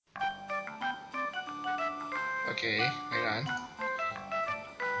Okay, hang on.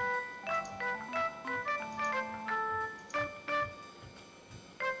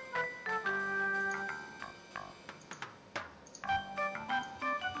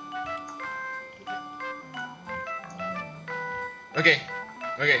 Okay,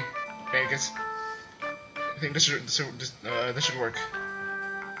 okay, guys. I think this should work.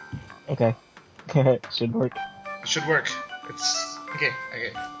 Okay. Should work. It should work. It's okay.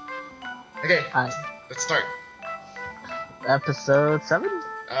 Okay. Alright. Let's start. Episode 7?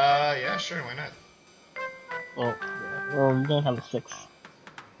 Yeah, sure. Why not? Well, yeah. Well, we don't have a 6.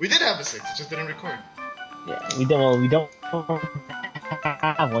 We did have a 6. It just didn't record. Yeah, we don't. Well, we don't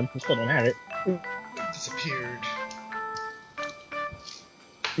have one. We still don't have it. It disappeared.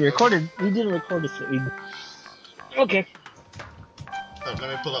 We Okay. recorded. We didn't record this. Okay. Let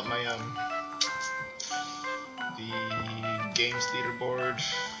me pull up my the games leaderboard.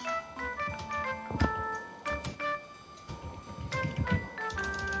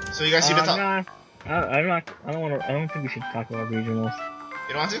 So you guys see the top? Nah. I'm not. I don't want to. I don't think we should talk about regionals.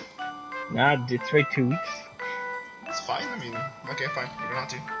 You don't want to? Nah, it's right 2 weeks. That's fine. I mean, okay, fine. You don't have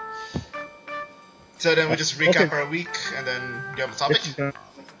to. So then we just Well, recap our week, and then you have a topic. this is going.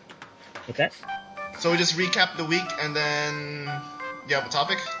 What's that? So we just recap the week, and then you have a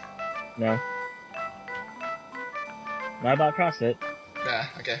topic. No. Not about CrossFit. Yeah.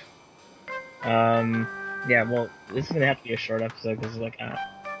 Okay. Yeah. Well, this is gonna have to be a short episode because like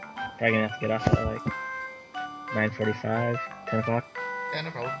probably gonna have to get off at like 9:45, 10 o'clock. Yeah,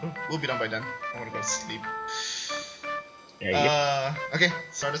 no problem. We'll be done by then. I want to go to sleep. Yeah. Yep. Okay.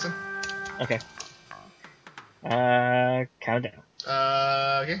 Start us in. Okay. Countdown.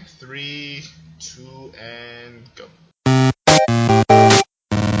 Okay. 3, 2, and go.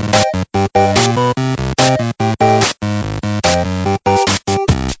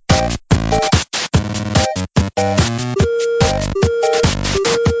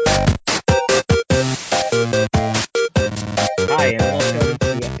 Hi, and welcome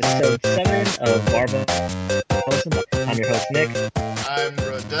to episode 7 of Barbells and Bucks. I'm your host, Nick, I'm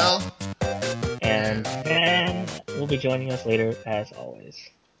Rodell. and Van will be joining us later, as always.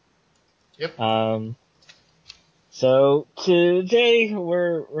 Yep. So today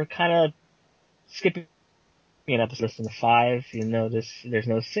we're kind of skipping an episode in the 5. You notice there's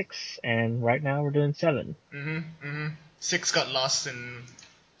no 6, and right now we're doing 7. 6 got lost in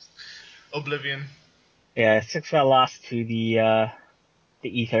oblivion. Yeah, 6 got lost to the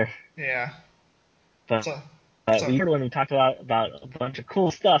ether, Yeah. but So. we heard when we talked about a bunch of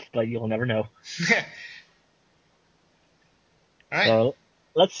cool stuff, but you'll never know. All right. So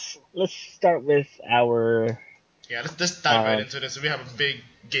let's start with our Yeah, let's dive right into this. We have a big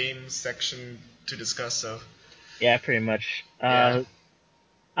game section to discuss, so. Yeah, pretty much. Yeah.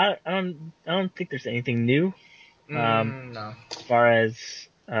 I don't think there's anything new. No. As far as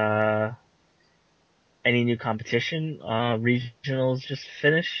any new competition, regionals just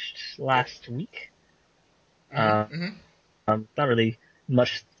finished Yep. last week. Not really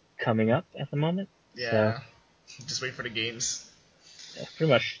much coming up at the moment. Yeah. So Just wait for the games. yeah,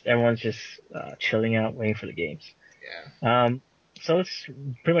 pretty much everyone's just chilling out, waiting for the games. Yeah. So let's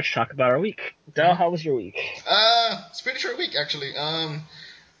pretty much talk about our week. Dell, how was your week? It's a pretty short week actually.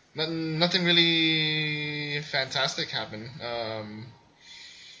 Nothing really fantastic happened.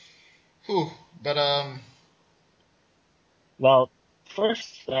 Whew. But Well,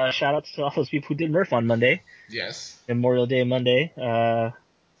 first, shout out to all those people who did Murph on Monday. yes. Memorial Day Monday.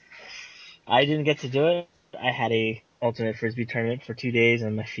 I didn't get to do it. I had a ultimate frisbee tournament for 2 days,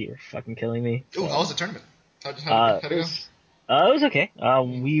 and my feet were fucking killing me. Ooh, how So, was the tournament? How'd it go? it was okay.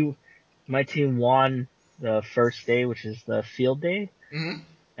 My team won the first day, which is the field day, Mm-hmm.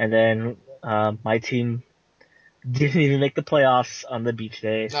 and then my team didn't even make the playoffs on the beach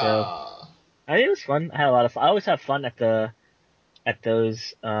day. So, Ah. I mean, it was fun. I had a lot of fun. I always have fun at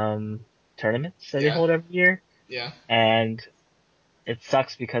those tournaments that they Yeah. hold every year, Yeah. and it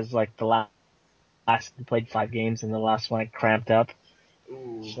sucks because like the last played 5 games and the last one I cramped up.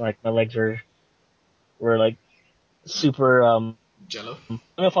 Ooh. So, like my legs were like super. Jello. I don't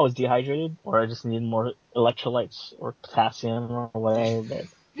know if I was dehydrated or I just needed more electrolytes or potassium or whatever. But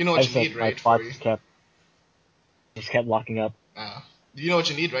You know I what you just like need, my right? For quads just kept locking up. you know what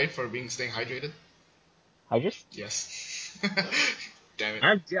you need, right? For staying hydrated. I just Yes. Damn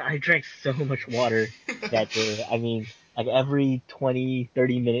it. I drank so much water that day. I mean, like every 20,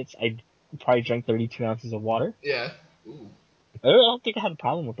 30 minutes, I probably drank 32 ounces of water. Yeah. Ooh. I don't think I had a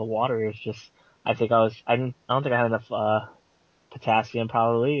problem with the water. It's just I think I don't think I had enough potassium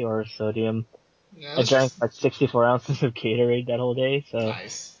probably or sodium. Yeah, I that's drank just like 64 ounces of Gatorade that whole day, so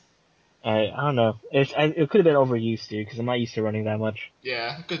nice. I don't know. It could have been overused too because I'm not used to running that much.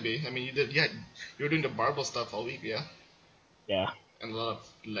 Yeah, it could be. I mean, you were doing the barbell stuff all week, yeah, Yeah, and a lot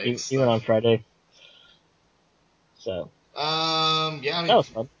of leg even on stuff. Friday. So Yeah, I that mean, was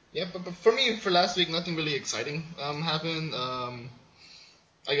fun. yeah, but for me, for last week, nothing really exciting happened.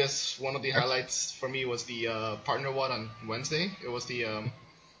 I guess one of the highlights for me was the partner one on Wednesday. It was the was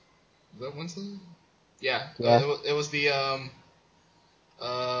that Wednesday? Yeah, Yeah, it was the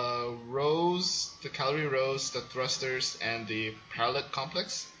rows, the calorie rows, the thrusters, and the parallel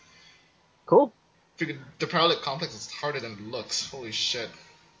complex. cool. Figured the parallel complex is harder than it looks. Holy shit!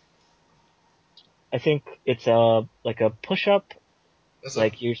 I think it's a like a push up. That's a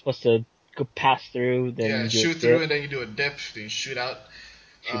Like you're supposed to go pass through, then Yeah, you do a shoot through dip, and then you do a dip, then you shoot out.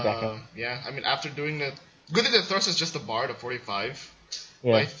 shoot back up. Yeah, I mean after doing the good thing the thrust is just a bar to 45,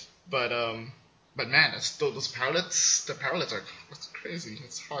 Yeah, but but um but man, that's still those parallels. The parallels are it's crazy.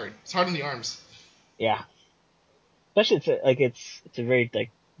 It's hard. It's hard on the arms. yeah. Especially it's a very like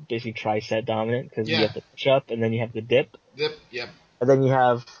basically tricep dominant because you Yeah, have the push up and then you have the dip dip. Yep. and then you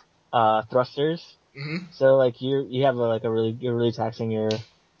have thrusters. Mhm. So like you have you're really taxing Yeah.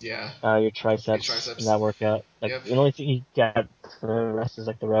 your Your triceps in triceps. that workout. Like Yep. the only thing you get for the rest is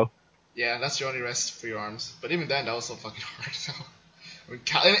like the row. Yeah, that's your only rest for your arms. But even then, that was so fucking hard. So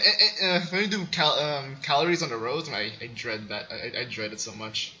when you do calories on the rows, I dread that. I dread it so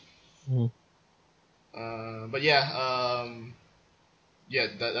much. Mm-hmm. But yeah, yeah,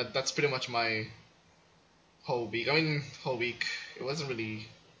 that's pretty much my whole week. I mean, whole week. It wasn't really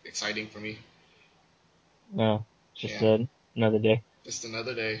exciting for me. No, just Yeah, another day. just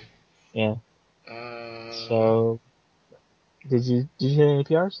another day. Yeah. Uh, So did you hit any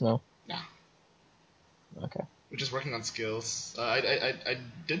PRs? No. nah, Okay. we're just working on skills. I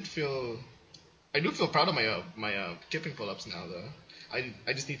did feel I do feel proud of my kipping pull-ups now though.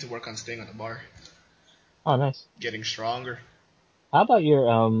 I just need to work on staying on the bar, Oh, nice. getting stronger. How about your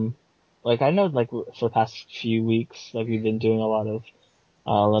like I know like for the past few weeks like we've been doing a lot of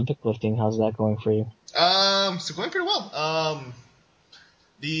Olympic lifting. How's that going for you? So going pretty well.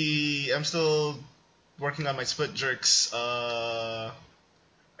 The I'm still working on my split jerks. I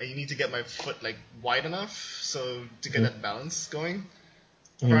need to get my foot like wide enough so to get Mm-hmm. that balance going.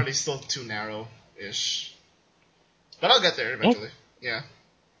 Mm-hmm. Apparently, still too narrow-ish, but I'll get there Yeah, eventually. Yeah,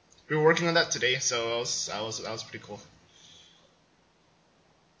 we were working on that today, so that was pretty cool.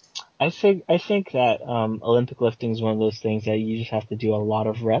 I think that Olympic lifting is one of those things that you just have to do a lot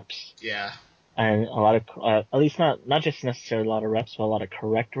of reps Yeah. and a lot of at least not just necessarily a lot of reps, but a lot of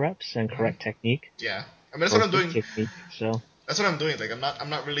correct reps and Hmm. correct technique Yeah. I mean, that's what or I'm good doing. technique. So That's what I'm doing. Like, I'm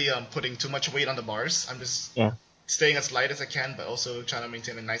not really putting too much weight on the bars. I'm just yeah, staying as light as I can, but also trying to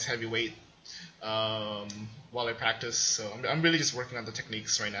maintain a nice heavy weight um, while I practice. So I'm really just working on the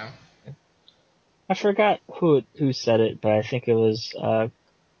techniques right now. I forgot who said it, but I think it was I'm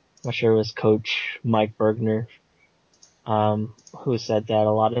not sure it was Coach Mike Bergner who said that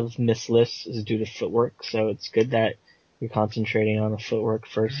a lot of missed lifts is due to footwork. So it's good that you're concentrating on the footwork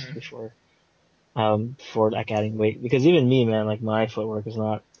first Hmm. before like adding weight. Because even me, man, like my footwork is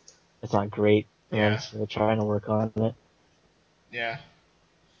not it's not great, and Yeah. so trying to work on it. Yeah.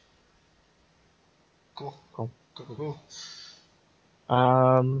 Cool. Cool. Cool. Cool. Cool.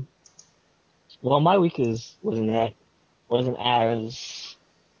 Um, well, my week is wasn't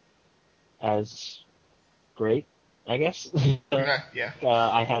as great, I guess. Yeah. Yeah.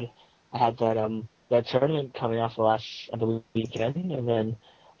 I had that tournament coming off the last I believe weekend, and then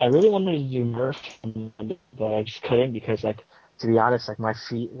I really wanted to do Murph, but I just couldn't because like to be honest, like my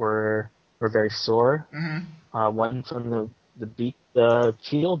feet were very sore. Hmm. One from the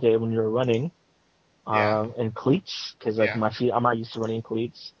field day when you were running, Yeah. and cleats because like Yeah. my feet I'm not used to running in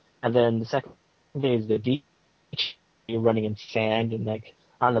cleats, and then the second day is the beach. You're running in sand and like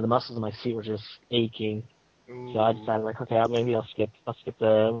I don't know the muscles of my feet were just aching. So I Ooh. decided like, okay, maybe I'll skip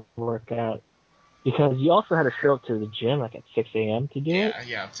the workout because you also had to show up to the gym like at 6 a.m. to do it. Yeah.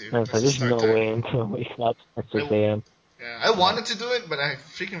 You have to. And it's That's like, the there's start no time. way I'm gonna wake up at I 6 a.m. Yeah. I Yeah, wanted to do it, but I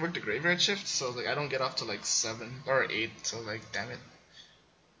freaking work the graveyard shift, so like I don't get off till like 7 or 8. So like, damn it.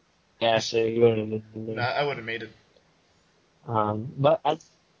 yeah. So you wouldn't have been Nah, there. I would have made it. But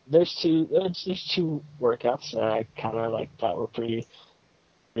there's two workouts that I kind of like thought were pretty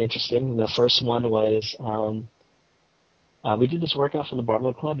interesting. The first one was we did this workout for the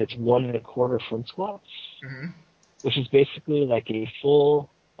barbell club. It's 1 1/4 front squats, Hmm. which is basically like a full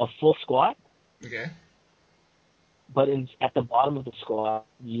squat, Okay. but at the bottom of the squat,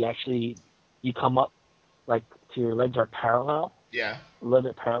 you come up like to your legs are parallel, Yeah. a little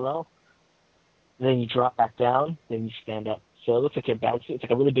bit parallel, and then you drop back down, then you stand up. So it looks like you're bouncing. It's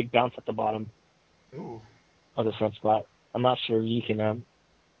like a really big bounce at the bottom Ooh. of the front squat. I'm not sure if you can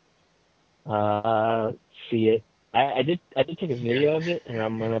uh see it. I did take a Yeah. video of it, and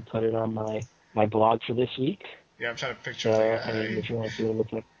I'm gonna put it on my blog for this week. Yeah, I'm trying to picture it. So I mean, if you want to see what it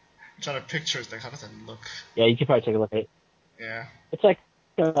looks like, I'm trying to picture it. Like, how does that look? yeah, you can probably take a look at it. Yeah. It's like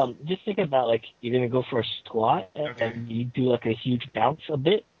just think about like you're gonna go for a squat Okay. and you do like a huge bounce a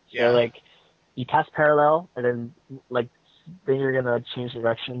bit. So Yeah. like you pass parallel and then like then you're gonna change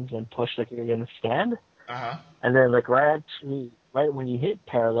directions and push like you're gonna stand, Uh-huh. and then like right when you hit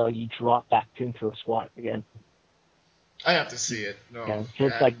parallel you drop back into a squat again. I have to see it. No. Yeah. So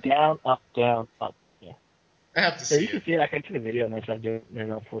it's like down, up. Yeah. I have to Yeah, see you can it. see it. I can take a video and I do it,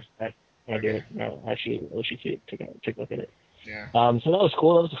 and I'll post that. I do Okay. it. No, actually, I'll let you see it. Take a look at it. Yeah. So that was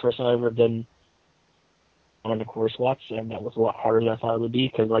cool. That was the first time I've ever done on the core squats, and that was a lot harder than I thought it would be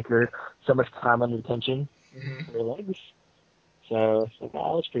because like you're so much time under tension Mm-hmm. for your legs. So it's like, oh,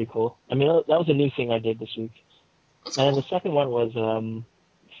 that was pretty cool. I mean, that was a new thing I did this week. That's And then cool. the second one was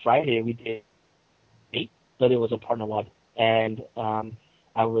Friday. We did 8, but it was a partner WOD, and I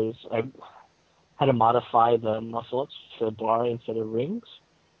had to modify the muscle ups to bar instead of rings.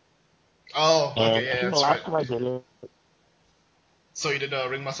 Oh, okay. And I Yeah, think the that's right. last time I did it, So you did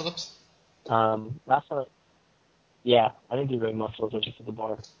ring muscle ups? last time, yeah, I didn't do ring muscle ups. I just did the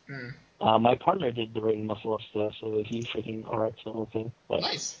bar. Hmm. My partner did the ring muscle ups though, so he freaking RX the whole thing. But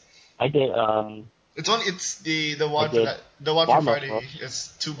Nice. I did It's the I WOD for did that. The WOD for bar muscle Friday ups,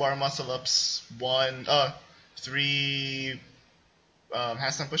 is 2 bar muscle ups, 3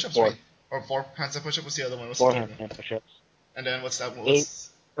 handstand push-ups, right? four Or 4 handstand push-ups. What's the other one? What's the four third one? handstand push ups, And then what's that one? 8 What's?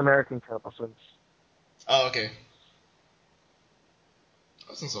 American kettlebell swings, Oh, okay.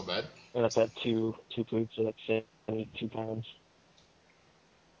 That's not so bad. and that's at two plates, so that's 72 pounds.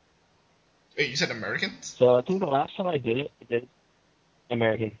 Wait, you said Americans? So I think the last time I did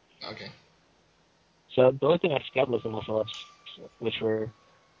American. Okay. So the only thing I scaled was the muscle ups, which were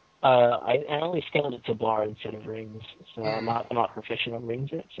I only scaled it to bar instead of rings, so Hmm. I'm not proficient on rings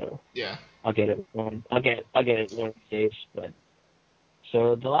yet. So Yeah. I'll get it one of these days. But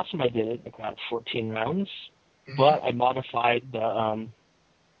so the last time I did it, I got 14 rounds, Hmm. but I modified the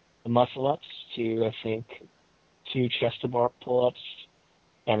muscle ups to I think 2 chest to bar pull ups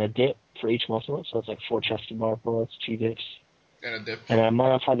and a dip for each muscle up. So it's like 4 chest to bar pull ups, 2 dips. And a dip. And I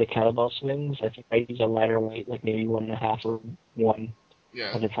modified the kettlebell swings. I think I use a lighter weight, like maybe 1.5 or 1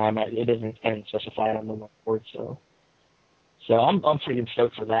 Yeah. at the time. It isn't specified on the board, so I'm freaking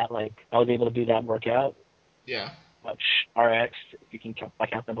stoked for that. Like I was able to do that workout, Yeah. much RX if you can count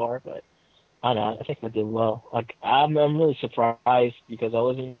the bar, but I don't know. I think I did well. Like I'm really surprised because I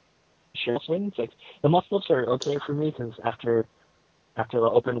wasn't sure swings. Like the muscle ups are okay for me because after the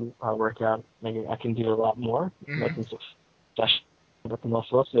open workout, maybe I can do a lot more. Hmm. Like especially with the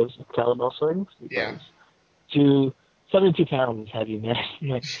muscle ups, those kettlebell swings Yeah. because two 72 pounds is heavy, man.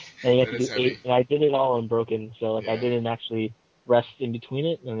 Like, and you have That to is do heavy. 8, and I did it all unbroken, so like I Yeah. didn't actually rest in between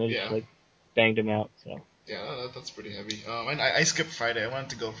it, and I just Yeah. like banged them out. So Yeah. That's pretty heavy. And I skipped Friday. I wanted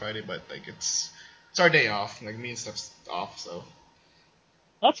to go Friday, but like it's our day off. Like me and stuff's off, so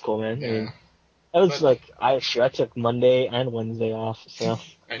that's cool, man. I yeah. mean, I was But like, I took Monday and Wednesday off, so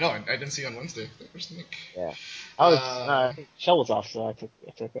I know I didn't see you on Wednesday. Where's Nick? yeah. I Um. think Shell was off, so I took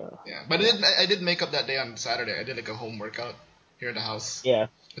Yeah. But yeah, I did make up that day on Saturday. I did like a home workout here in the house. yeah,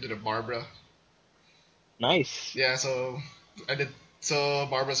 I did a Barbara. nice. Yeah. I did. So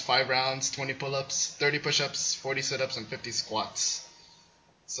Barbara's 5 rounds, 20 pull-ups, 30 push-ups, 40 sit-ups, and 50 squats. Huh.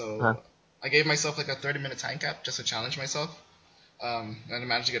 So I gave myself like a 30-minute time cap just to challenge myself. And I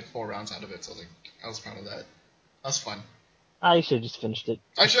managed to get 4 rounds out of it. So like I was proud of that. That was fun. I should have just finished it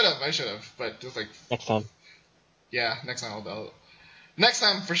I should have, but just like next time. yeah, next time next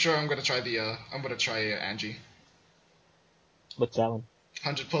time for sure I'm gonna try Angie. What's that one?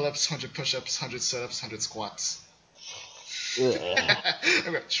 100 pull-ups, 100 push-ups, 100 sit-ups, 100 squats. Ugh, I'm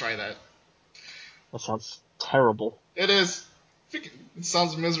gonna try that. that sounds terrible. It is. It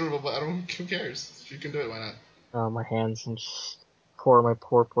sounds miserable, but I don't. Who cares? If you can do it, why not? My hands, I'm just my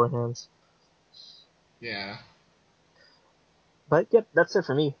poor hands. Yeah. But yep, that's it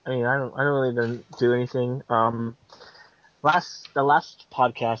for me. I mean, I don't really didn't do anything. The last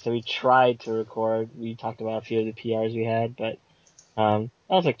podcast that we tried to record, we talked about a few of the PRs we had, but that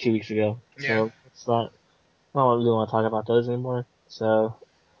was like 2 weeks ago. Yeah. So it's not. I don't really want to talk about those anymore. So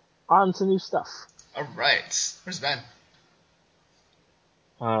on to new stuff. All right. Where's Van?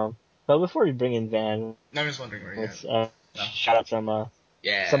 Um, but before we bring in Van, No, I'm just wondering where he at. let's No. shout out some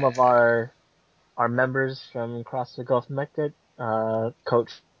Yeah. of our members from across the Gulf of Mexico.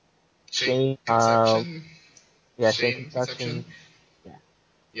 Coach Shane Shane, Conception. Yeah, Shane Shane Conception. Conception. Yeah.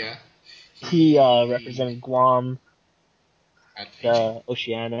 Yeah. He He represented Guam, at Fiji. the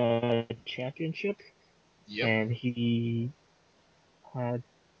Oceania Championship, Yep. and he uh,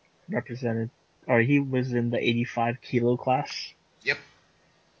 represented, or he was in the 85 kilo class, Yep.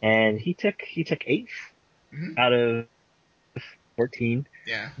 and he took eighth Hmm. out of 14,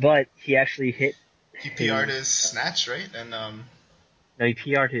 Yeah. but he actually hit He PR'd his his snatch, right? And no, he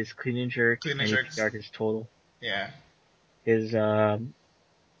PR'd his clean and jerk, clean and and he jerks. PR'd his total, Yeah. his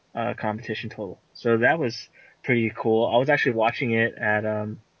competition total. So that was pretty cool. I was actually watching it at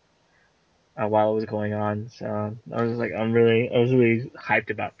while it was going on. So I was like, I was really hyped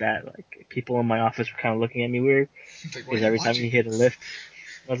about that. Like people in my office were kind of looking at me weird It's like, why are because you every time watching he hit a this? lift,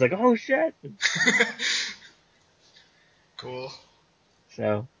 I was like, oh shit. Cool.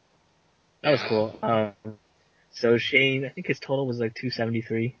 So that was Yeah. cool. So Shane, I think his total was like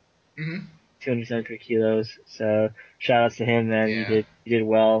 273, Hmm. 273 kilos. So shout outs to him, man. Yeah. You did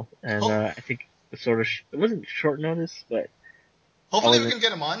well. And, Hope I think it was sort of, it wasn't short notice, but I hopefully we wasn't, can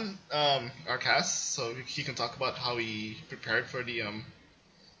get him on our cast so he can talk about how he prepared for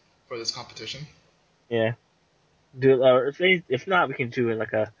this competition. yeah. If not, we can do it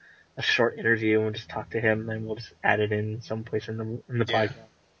like a short interview and we'll just talk to him and we'll just add it in someplace in the Yeah. podcast.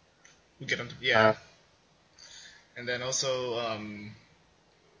 We get him. Yeah. Uh, And then also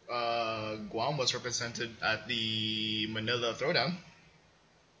Guam was represented at the Manila Throwdown.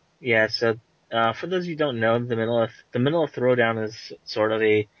 yeah, so, for those of you who don't know, the Manila Throwdown is sort of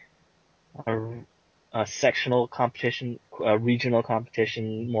a, a sectional competition, a regional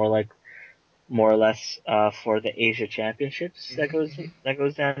competition, more or less, for the Asia Championships Hmm. Hmm. that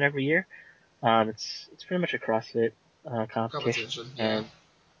goes down every year. It's pretty much a CrossFit, competition, Competition. Yeah. and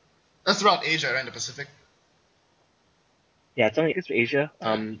That's throughout Asia, right? In the Pacific. yeah, it's Asia.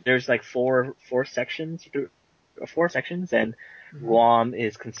 Yeah. There's like four sections, and Hmm. Guam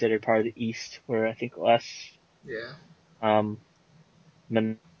is considered part of the East, where I think us, Yeah. um,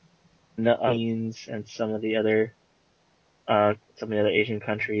 Philippines and some of the other Asian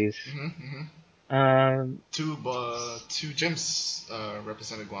countries. Hmm. Hmm. Um, Two gyms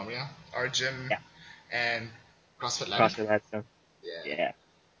represented Guam. Yeah. Our gym yeah, and CrossFit Latin. CrossFit Latin. Yeah. Yeah.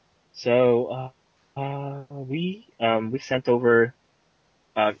 So, we sent over,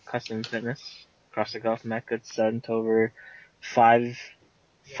 Custom Fitness, CrossFit Golf Mecca sent over five,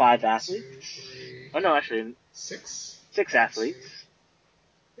 five One, two, athletes. three, Oh no, actually six. six One, two, athletes,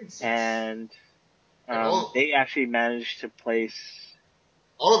 I think six. and, And they actually managed to place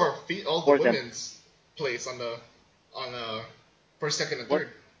all of our feet, all the four of them. women's place on first, second, and What? third.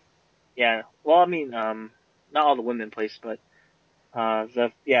 Yeah. Well, I mean, not all the women placed, but,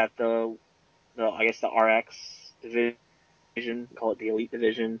 the I guess the RX division, call it the elite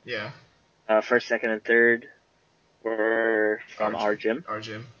division. Yeah. First, second, and third were from our gym. Our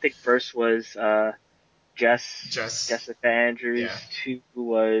gym. I think first was Jess. Jessica Andrews. Yeah. Two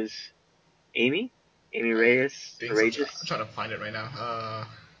was Amy, Amy I Reyes, think so. I'm Courageous. trying to find it right now.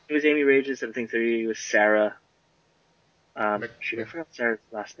 It was Amy Reyes, and I think three was Sarah. Mc, Shoot, I Mc, forgot what Sarah's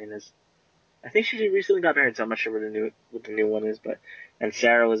last name is. I think she recently got married, so I'm not sure what the new one is, but and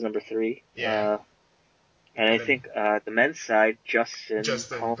Sarah was number three. yeah. And I And then think the men's side, Justin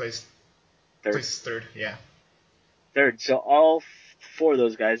Justin Collins third. placed third. Yeah. Third. So all four of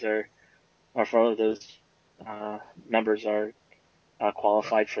those guys or four of those members are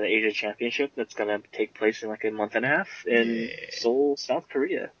qualified for the Asia Championship that's gonna take place in like a month and a half in Yeah. Seoul, South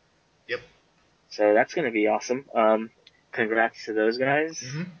Korea. Yep. So that's gonna be awesome. Congrats to those guys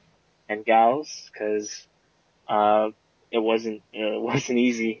Mhm. and gals, because uh, it wasn't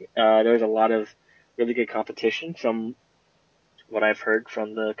easy. There was a lot of really good competition from what I've heard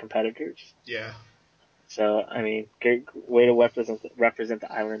from the competitors. Yeah. So I mean, great way to represent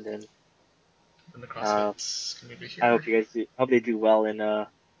the island, and In the uh, CrossFit community I here. hope hope they do well in the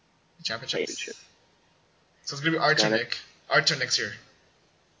Asia. Championships. So it's gonna be our So turn, that Nick. Our turn next year.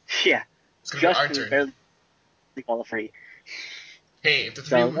 yeah, It's gonna be our Justin turn. barely qualified. Hey, if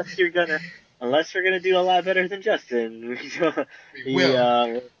So we unless we're gonna do a lot better than Justin, we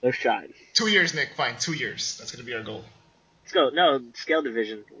will. no shot. 2 years, Nick. Fine, 2 years. That's gonna be our goal. Let's go. No, scale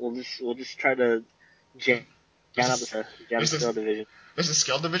division. We'll just try to jam There's up a the jam there's a scale division. there's a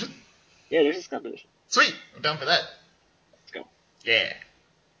scale division. Yeah, there's a scale division. Sweet. I'm down for that. Let's Yeah.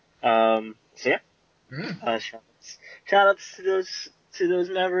 go. So yeah. Mm. Shout outs to those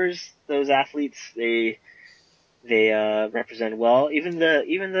members, those athletes. They represent well. Even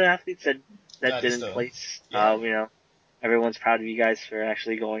the athletes that That's didn't the place. yeah. Everyone's proud of you guys for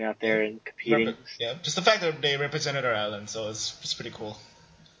actually going out Yeah. there and competing. Yeah. Just the fact that they represented our island, so it's pretty cool.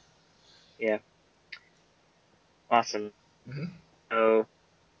 Yeah. Awesome. Hmm. So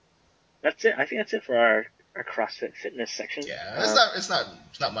that's it. I think that's it for our CrossFit fitness section. Yeah, it's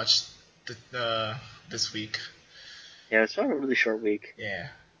not much this week. Yeah, it's been a really short week. Yeah.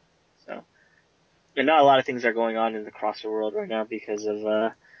 So, and not a lot of things are going on in the CrossFit world right now because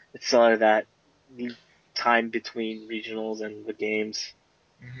of it's sort of that time between regionals and the games.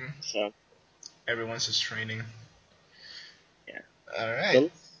 Hmm. So Everyone's just training. yeah. All right. So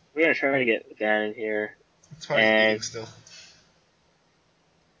we're gonna try to get Van in here, It's probably and eating still.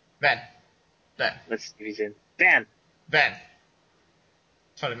 Van. Van. let's see if he's in. Van. Van.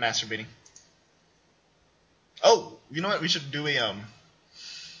 It's probably masturbating. Oh, you know what? We should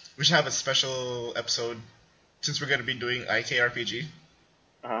have a special episode since we're gonna be doing IKRPG.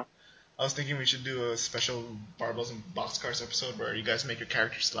 Uh I was thinking we should do a special barbells and boxcars episode where you guys make your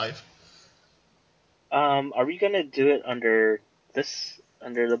characters live. huh. Are we gonna do it under the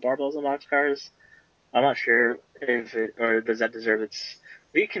barbells and boxcars? I'm not sure if it or does that deserve its.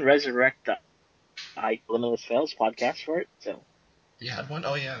 We can resurrect the Limitless Fails podcast for it. So You had one?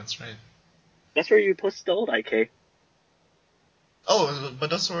 Oh yeah, that's right. that's where you posted the old IK Oh, but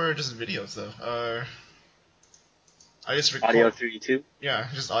those were just videos though. I just audio record. through YouTube. Yeah,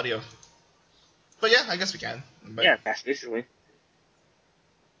 just audio. But yeah, I guess we can. But Yeah, that's basically.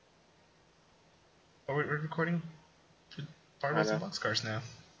 we're recording with I don't barbells and know. boxcars now.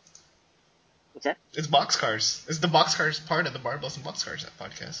 What's that? It's boxcars. It's the boxcars part of the barbells and boxcars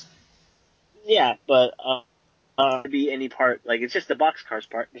podcast. Yeah, but be any part like it's just the boxcars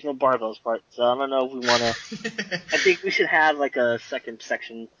part. There's no barbells part. So I don't know if we want to. I think we should have like a second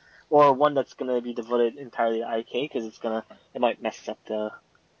section or one that's gonna be devoted entirely to IK because it might mess up the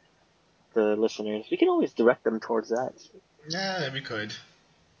listeners. We can always direct them towards that. Yeah, we could.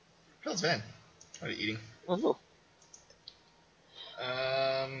 How's Van? What are you eating? Oh no.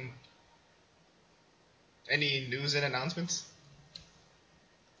 Um, any news and announcements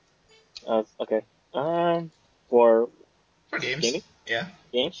Okay. For for games? gaming Yeah,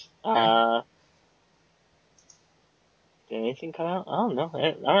 games. yeah. Did anything come out? I don't know.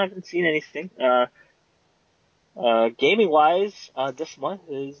 I haven't seen anything. Gaming wise, this month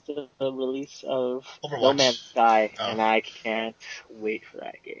is the release of No Man's Overwatch. Sky, Oh, and I can't wait for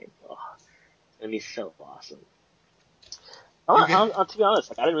that game. Oh, it's gonna be so awesome. you get. To be honest,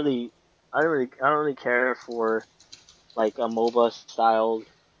 like I don't really care for like a MOBA styled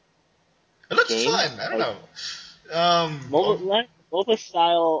It looks game. fun. I don't Like know. Oh, MOBA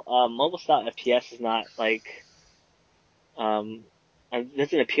style FPS is not like it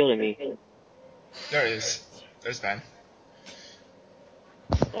doesn't appeal to me. there it is. There's Van.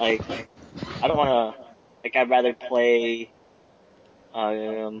 Like I don't want to like I'd rather play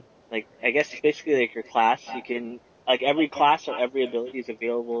like I guess basically like your class you can like every class or every ability is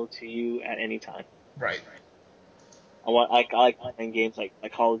available to you at any time. Right. I like playing games like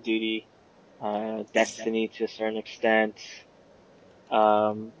Call of Duty, Destiny to a certain extent,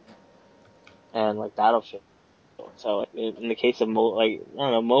 um, and like Battlefield. So like, in the case of like I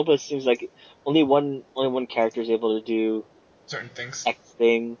don't know, MOBA seems like only one character is able to do Certain things. X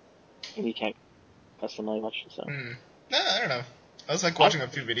thing, and you can't customize much. So Hmm. Nah, I don't know. I was like I don't watching a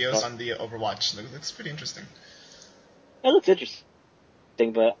few videos know. on the Overwatch. Looks pretty interesting. It looks interesting,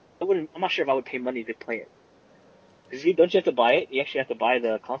 but I'm not sure if I would pay money to play it. Because don't you have to buy it? You actually have to buy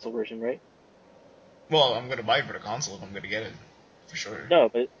the console version, right? Well, I'm gonna buy it for the console if I'm gonna get it, for sure. No,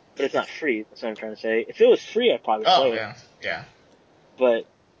 but it's not free. That's what I'm trying to say. If it was free, I'd probably Oh play it. yeah, yeah. But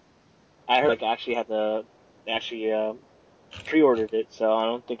I heard like I actually had to they actually pre-ordered it, so I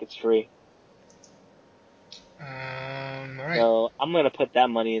don't think it's free. All right. So I'm gonna put that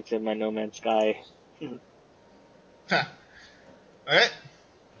money into my No Man's Sky. Huh. All right.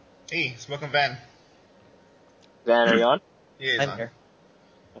 Hey, Smoking Van. Van, are you on? He is I'm on. here.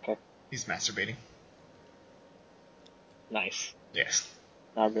 Okay, He's masturbating. nice. Yes.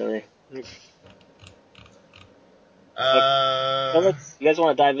 Not really. Okay, so Uh, you guys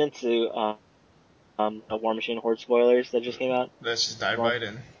want to dive into the War Machine Horde spoilers that just came out? let's just dive Well, right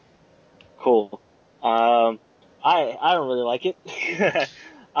in. cool. I don't really like it.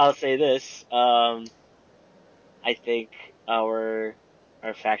 I'll say this. I think our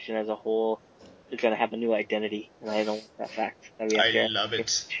faction as a whole is gonna have a new identity, and I don't like that fact that we have I to love it.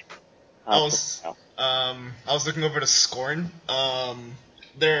 push out. I was looking over to Scorn.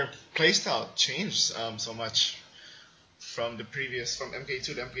 Their playstyle changed so much from the previous from MK2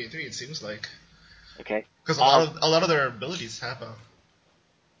 to MK3. It seems like Okay. because Um, a lot of their abilities have a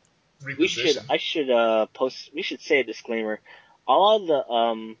reposition. we should say a disclaimer. All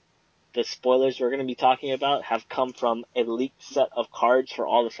of the spoilers we're going to be talking about have come from a leaked set of cards for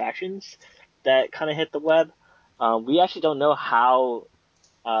all the factions that kind of hit the web. We actually don't know how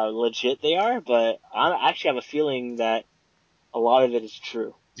legit they are, but I actually have a feeling that a lot of it is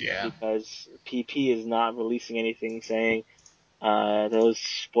true Yeah. because PP is not releasing anything saying those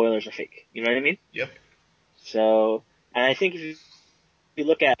spoilers are fake. You know what I mean? Yep. So, and I think if you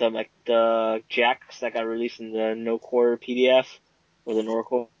look at them, like the jacks that got released in the No Core PDF or the No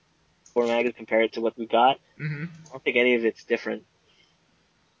Core magazine compared to what we got, Mm-hmm. I don't think any of it's different.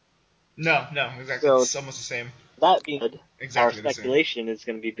 No, no, exactly. So It's almost the same. that being said, our Exactly the same. speculation is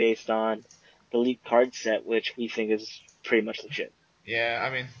going to be based on the leaked card set, which we think is pretty much legit. Yeah,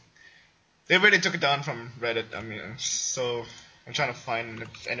 I mean, they already took it down from Reddit. I mean, so I'm trying to find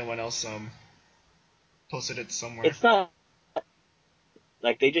if anyone else posted it somewhere. It's not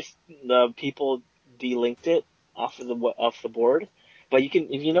like the people delinked it off the board, but you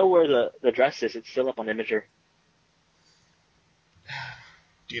can if you know where the address is, it's still up on Imager.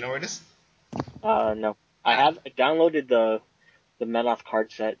 Do you know where it is? No, Ah, I downloaded the Menoth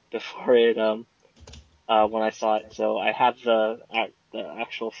card set before it when I saw it, so I have the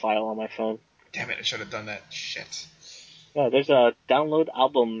actual file on my phone. damn it! I should have done that. Shit. Yeah, there's a download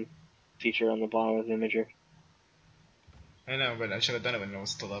album feature on the bottom of Imager. I know, but I should have done it when it was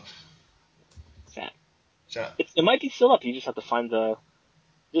still up. Sad. Shut up. It might be still up. You just have to find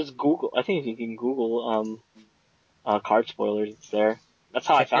just Google. I think if you can Google card spoilers, it's there. That's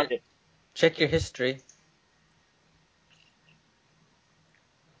how I Check your found it. check your history.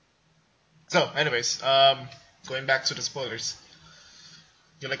 So, anyways, going back to the spoilers.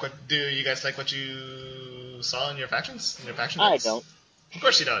 Do you guys like what you saw in your factions? In your faction I decks? don't. Of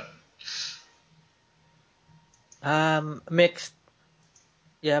course you don't. Mixed.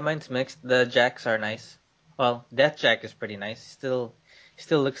 Yeah, mine's mixed. The jacks are nice. Well, Death Jack is pretty nice. Still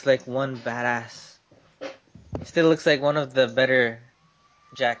looks like one badass. Still looks like one of the better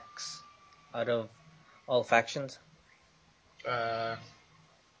jacks out of all factions. Uh,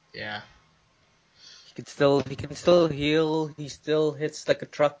 yeah. He can still heal. He still hits like a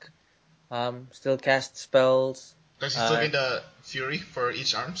truck. Still casts spells. Does he still Uh, gain the fury for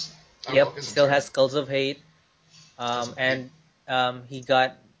each arms? yep. He Focus, I'm still sorry. has Skulls of Hate. Skulls of Hate. And he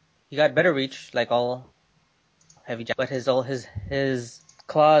got better reach like all heavy jack, but his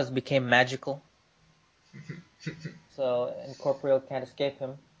claws became magical, so incorporeal can't escape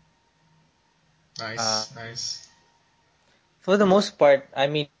him. Uh, Nice, nice. for the most part, I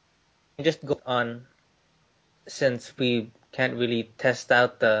mean, just go on since we can't really test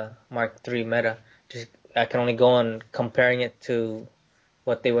out the Mark III meta. Just I can only go on comparing it to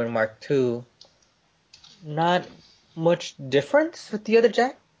what they were in Mark II. Not much difference with the other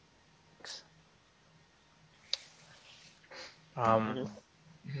jacks. Hmm.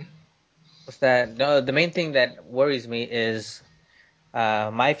 Hmm. What's that? No, the main thing that worries me is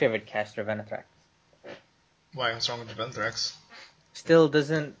my favorite caster, Venathrax. Why? What's wrong with the Venthrax? Still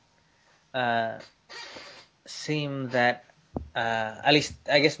doesn't uh, seem that, at least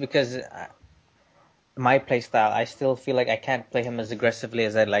I guess because my playstyle, I still feel like I can't play him as aggressively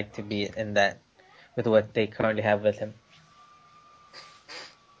as I'd like to be in that with what they currently have with him.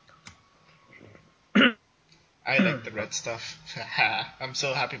 I like the red stuff. I'm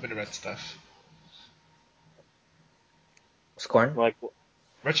so happy with the red stuff. Scorn? Like,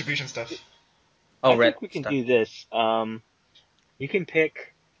 Retribution stuff. Oh, I red think we can stuff. do this. You can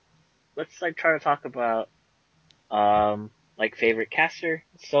pick. Let's like try to talk about like favorite caster,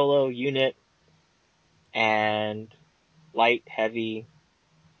 solo, unit, and light, heavy,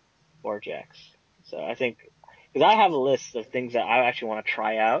 or jacks. So I think because I have a list of things that I actually want to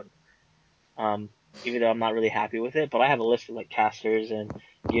try out. Um, even though I'm not really happy with it, but I have a list of like casters and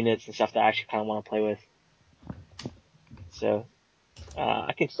units and stuff that I actually kind of want to play with. So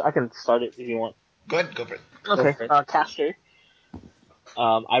I can start it if you want. Go ahead, go for it. Go Okay. for it. Caster.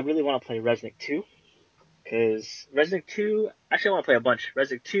 I really want to play Resnick 2 because Resnick 2. Actually, I want to play a bunch.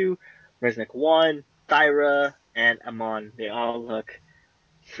 Resnick 2, Resnick 1, Thyra, and Amon. They all look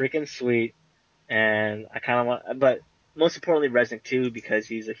freaking sweet, and I kind of want. But most importantly, Resnick 2 because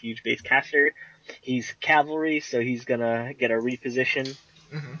he's a huge base caster. He's cavalry, so he's gonna get a reposition.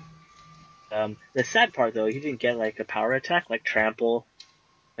 Hmm. The sad part though, he didn't get like a power attack like Trample.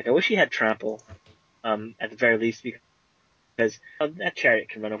 Like I wish he had Trample. At the very least because that chariot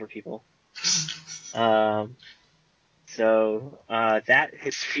can run over people. Um, so that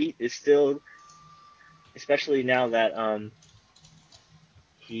his feat is still, especially now that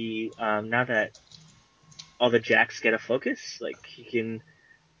now that all the jacks get a focus, like he can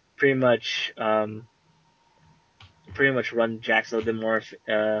pretty much um pretty much run jacks a little bit more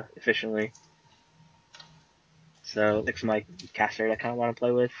efficiently. So it's my caster that I kind of want to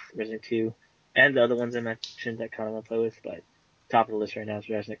play with Resident 2. and the other ones I mentioned that kind of want to play with, but top of the list right now is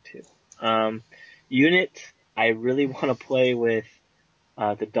Resnick 2. Unit, I really want to play with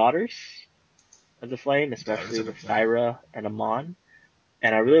the Daughters of the Flame, Daughters especially of the with Flame. Thyra and Amon.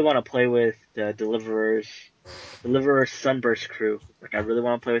 And I really want to play with the Deliverer Sunburst crew. Like, I really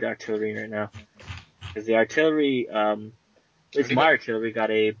want to play with artillery right now. Because the artillery, at least my artillery got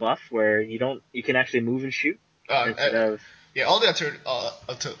a buff where you can actually move and shoot instead of... Yeah, all the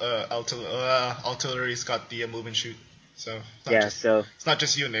artillery's got the move and shoot. So it's not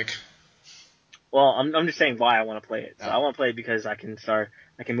just you, Nick. Well, I'm just saying why I want to play it. So I want to play it because I can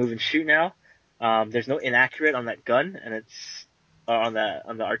move and shoot now. There's no inaccurate on that gun, and it's on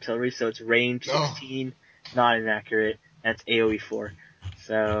the artillery, so it's range 16, not inaccurate, and it's AoE 4.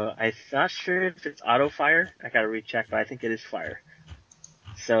 So I'm not sure if it's auto fire. I gotta recheck, but I think it is fire.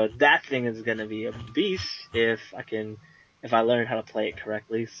 So that thing is gonna be a beast if I learn how to play it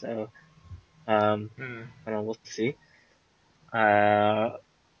correctly. So I don't know, we'll see. What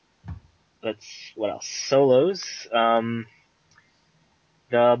else? Solos. The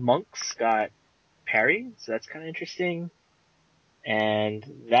monks got parry, so that's kind of interesting. And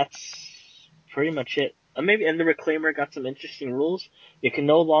that's pretty much it. And the Reclaimer got some interesting rules. You can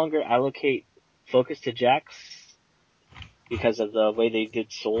no longer allocate focus to Jax because of the way they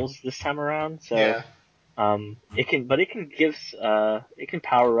did souls this time around. So, it can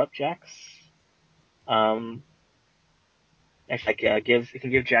power up Jax. It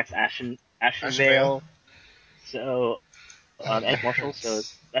can give Jax Ashen Veil. So, and Marshall, so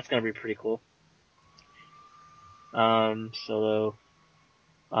that's gonna be pretty cool. Solo,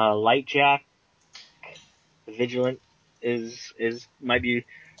 Light Jack, Vigilant might be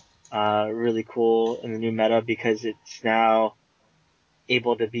really cool in the new meta because it's now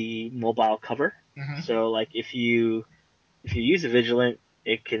able to be mobile cover. Mm-hmm. So like if you use a Vigilant,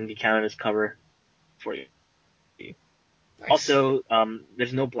 it can be counted as cover for you. Nice. Also,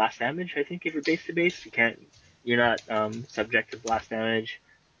 there's no blast damage. I think if you're base to base, you're not subject to blast damage.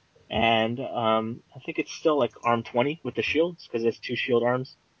 And I think it's still like arm 20 with the shields because it's 2 shield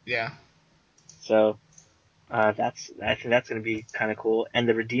arms. Yeah. So I think that's going to be kind of cool. And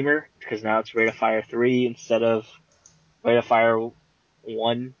the Redeemer, because now it's Rate of Fire 3 instead of Rate of Fire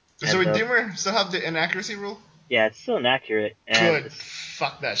 1. Does the Redeemer still have the inaccuracy rule? Yeah, it's still inaccurate. And good.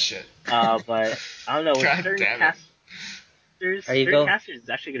 Fuck that shit. But I don't know. With certain casters, it's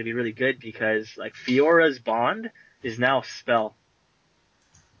actually going to be really good because like Fiora's Bond is now a spell.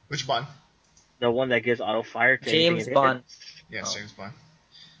 Which Bond? The one that gives auto fire to James Bond. Yes, James Bond.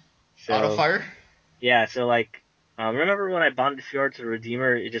 So, auto fire? Yeah, so like, remember when I bonded Fiora to the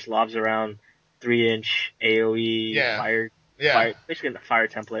Redeemer, it just lobs around 3-inch AoE fire, basically the fire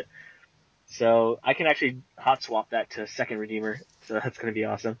template. So I can actually hot swap that to a second Redeemer, so that's gonna be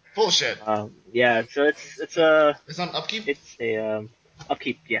awesome. Bullshit. Yeah, so it's not upkeep? It's a,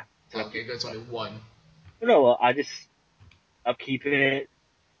 upkeep, yeah. Okay, that's only one. No, well, I just upkeep it,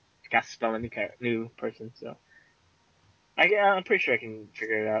 cast a spell on a new person, so. I'm pretty sure I can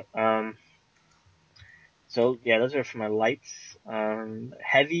figure it out. So yeah, those are for my lights.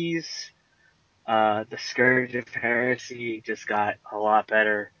 Heavies, the Scourge of Heresy just got a lot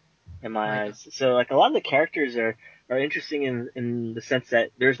better in my eyes. So like a lot of the characters are interesting in the sense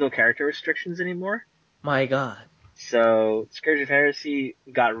that there's no character restrictions anymore. My God. So Scourge of Heresy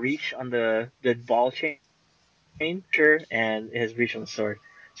got reach on the ball chain, sure, and it has reach on the sword.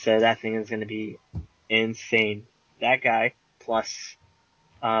 So that thing is going to be insane. That guy plus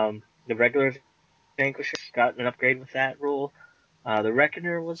the regular Vanquisher got an upgrade with that rule. The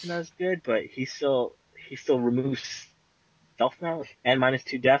Reckoner wasn't as good, but he still removes stealth now and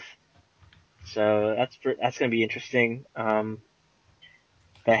 -2 death. So that's gonna be interesting. The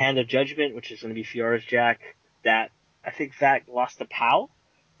Hand of Judgment, which is gonna be Fiora's Jack, I think that lost the POW,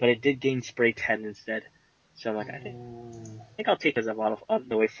 but it did gain spray 10 instead. So I'm like, I think I'll take it as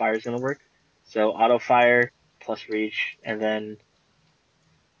the way fire is gonna work. So auto fire plus reach, and then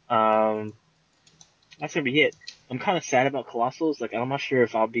that's gonna be it. I'm kind of sad about Colossals. Like, I'm not sure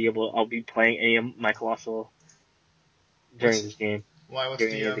if I'll be playing any of my Colossal during this game. Why? What's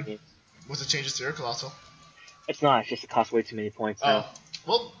the changes to your Colossal? It's not. It's just it costs way too many points now.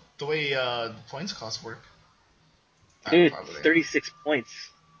 Well, the way the points cost work. Dude, 36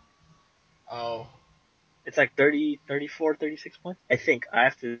 points. Oh. It's like 34, 36 points. I think. I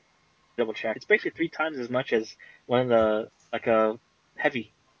have to double check. It's basically 3 times as much as one of a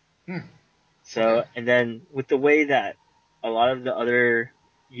heavy. So, and then with the way that a lot of the other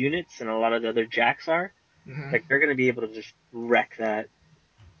units and a lot of the other jacks are, like they're gonna be able to just wreck that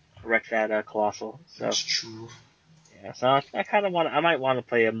Colossal. So that's true. Yeah, so I kind of I might want to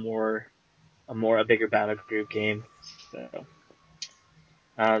play a more a bigger battle group game. So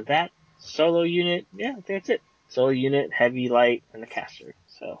that solo unit, yeah, that's it. Solo unit, heavy, light, and the caster.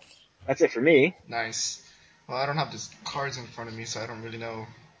 So that's it for me. Nice. Well, I don't have the cards in front of me, so I don't really know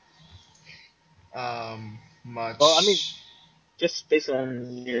much. Well, I mean, just based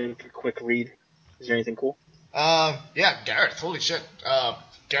on your quick read, is there anything cool? Yeah, Gareth. Holy shit.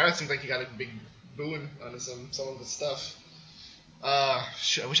 Gareth seems like he got a big boon on some of his stuff.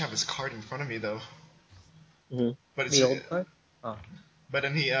 Shit, I wish I have his card in front of me though. Mm-hmm. But it's The old card? Oh. but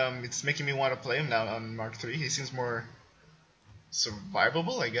then it's making me want to play him now on Mark III. He seems more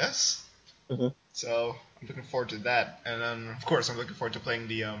survivable, I guess. Mm-hmm. So I'm looking forward to that. And then of course I'm looking forward to playing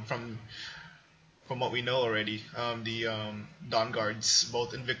the from what we know already, the Dawn Guards,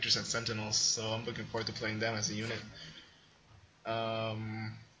 both Invictors and Sentinels. So I'm looking forward to playing them as a unit.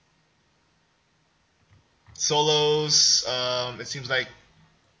 Um, Solos, it seems like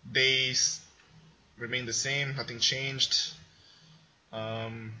they remain the same. Nothing changed.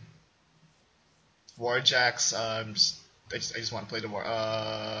 Um, Warjacks, I just want to play the War.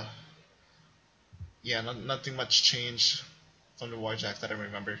 Yeah, nothing much changed from the Warjacks that I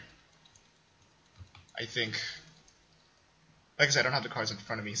remember. I think. Like I said, I don't have the cards in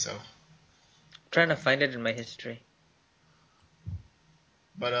front of me, so. I'm trying to find it in my history.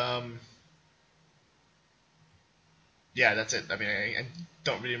 But yeah, that's it. I mean, I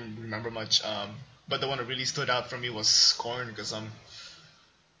don't really remember much. But the one that really stood out for me was Scorn because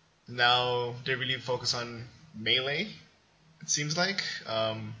now they really focus on melee. It seems like.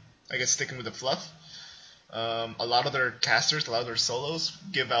 I guess sticking with the fluff. A lot of their casters, a lot of their solos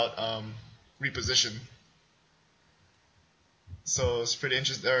give out reposition. So it's pretty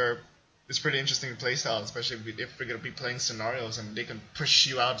interesting. It's pretty interesting playstyle, especially if we're gonna be playing scenarios and they can push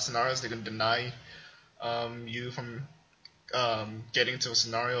you out of scenarios. They can deny you from getting to a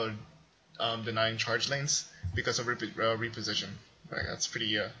scenario or denying charge lanes because of reposition. Like that's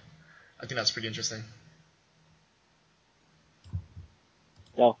pretty. I think that's pretty interesting.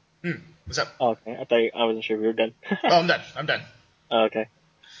 Oh. What's up? Oh, okay. I wasn't sure if you were done. Oh, I'm done. I'm done. Oh, okay.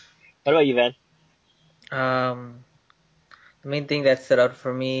 What about you, Van? The main thing that stood out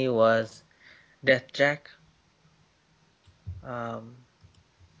for me was Deathjack.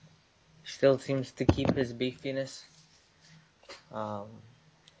 Still seems to keep his beefiness.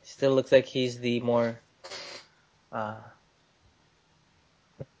 Still looks like he's the more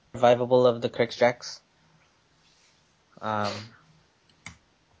survivable of the Crixjacks.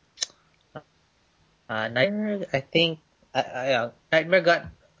 Nightmare, I think, Nightmare got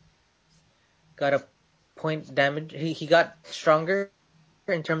a point damage. He got stronger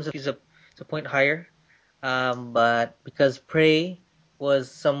in terms of he's a point higher. But because Prey was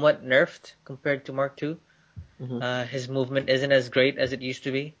somewhat nerfed compared to Mark II, his movement isn't as great as it used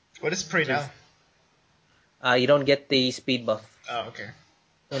to be. What is Prey now? You don't get the speed buff. Oh, okay.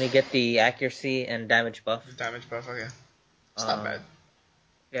 You only get the accuracy and damage buff. The damage buff. Okay. It's not bad.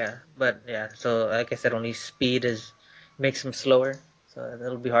 Yeah, but yeah. So like I said, only speed makes him slower. So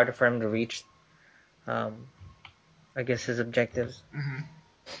it'll be harder for him to reach. I guess his objectives. Mm-hmm.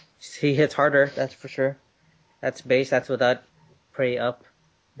 He hits harder, that's for sure. That's base. That's without Prey up.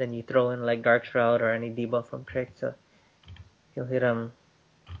 Then you throw in like Dark Shroud or any debuff from Trick, so he'll hit him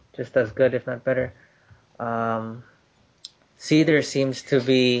just as good, if not better. Seether seems to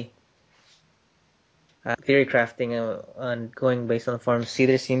be theory crafting and going based on the form.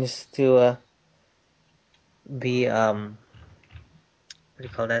 Seether seems to be what do you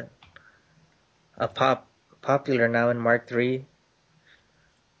call that? A popular now in Mark III.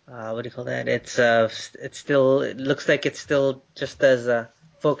 What do you call that? It looks like it's still just as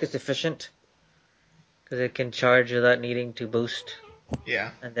focus efficient because it can charge without needing to boost. Yeah.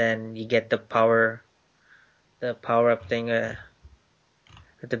 And then you get the power up thing at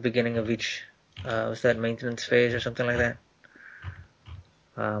the beginning of each was that maintenance phase or something like that.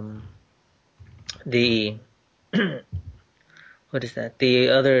 The what is that? The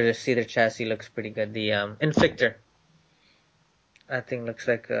other Cedar chassis looks pretty good. The Inflictor, that thing looks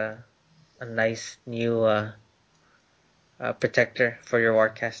like a nice new protector for your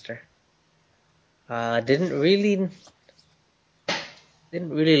Warcaster. Didn't really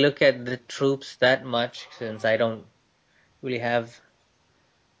look at the troops that much since I don't really have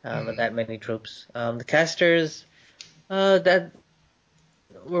that many troops. The casters that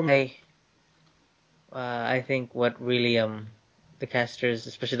were my I think what really the casters,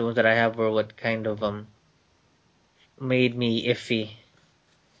 especially the ones that I have, were what kind of made me iffy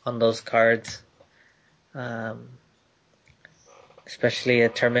on those cards. Um, Especially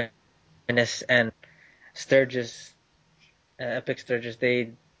Terminus and Sturgis, Epic Sturgis.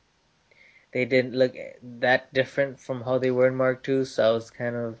 they didn't look that different from how they were in Mark II, so I was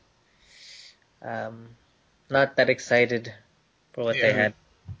kind of not that excited for what they Yeah. had.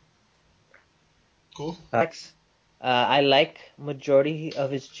 Cool. I like majority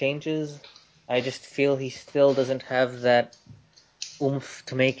of his changes. I just feel he still doesn't have that oomph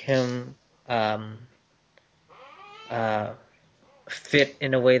to make him fit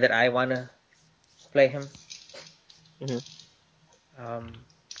in a way that I want to play him. hmm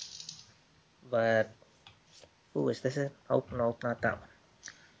But is this it? Oh no, not that one.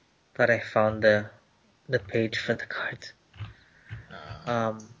 Thought I found the page for the cards.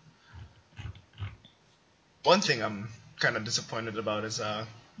 Um, One thing I'm kind of disappointed about is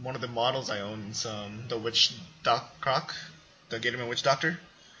one of the models I own is the Witch Croc, the Gatorman Witch Doctor.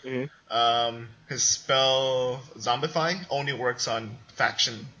 hmm His spell Zombify only works on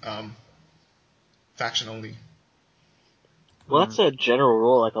faction only. Well, that's a general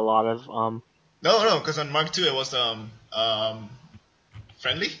rule. Like a lot of No, because on Mark II it was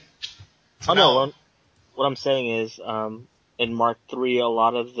friendly. So Oh no, now, what I'm saying is in Mark III, a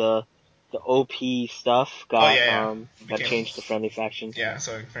lot of the OP stuff oh got yeah, got became changed to friendly factions. yeah,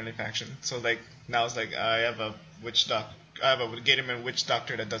 so friendly faction. So like now it's like I have a I have a Gatorman Witch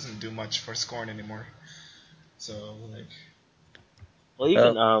Doctor that doesn't do much for Scorn anymore. So like, Well,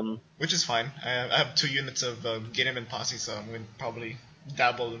 even which is fine. I have 2 units of Gatorman Posse, so I'm gonna probably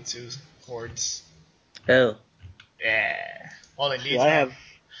dabble into hordes. oh, Yeah, all I see, need I now. have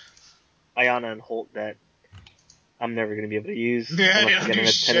Ayana and Holt that I'm never gonna be able to use Yeah, they unless I don't get do an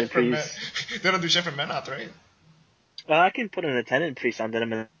shit attendant for men. priest. They don't do shit for Menoth, right? I can put an attendant priest on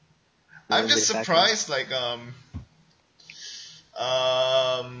them and I'm then just the faction. surprised, like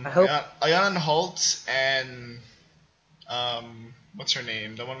I hope. Ayana Holt and what's her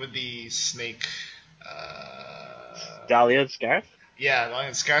name? The one with the snake. Dahlia and Scarth, Yeah,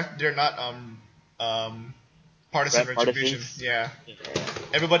 Lion Scar. They're not partisan retribution. partisans. Yeah. Yeah.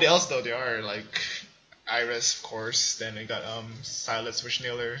 Everybody else though, they are like Iris, of course. Then they got Silas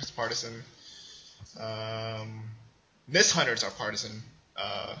Wishnailer, partisan. Um, Mist Hunters are partisan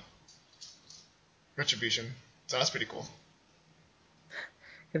retribution. So that's pretty cool.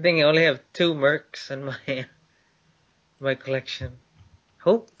 Good thing I only have 2 mercs in my collection.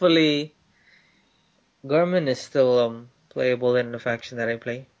 Hopefully, Gorman is still playable in the faction that I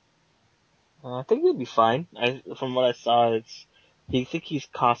play. I think he'll be fine. From what I saw, I think he's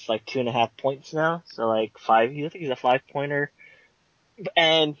cost like 2.5 points now. So like five. I think he's a 5 pointer,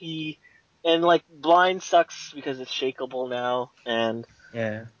 and like blind sucks because it's shakeable now, and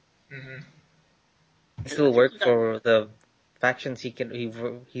Yeah, Hmm. it I still think work he got for the factions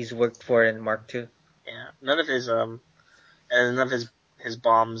he's worked for in Mark II. yeah. None of his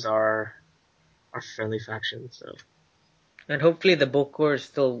bombs are friendly factions. So And hopefully the Bokor is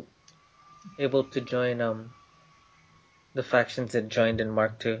still able to join the factions that joined in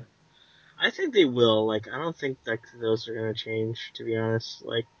Mark II. I think they will. Like I don't think that those are gonna change. To be honest,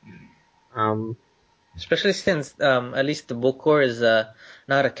 like um Especially since at least the Bokor is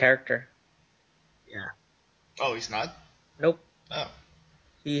not a character. yeah. Oh, he's not. Nope. Oh,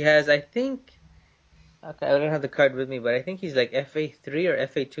 He has, I think. Okay, I don't have the card with me, but I think he's like FA3 or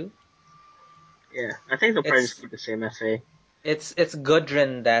FA2. Yeah, I think they'll probably just It's keep the same FA. it's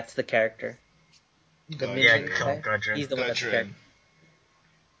Gudrun that's the character. The Yeah, minion Gudrun. guy. Gudrun. He's the one that's the character. Gudrun.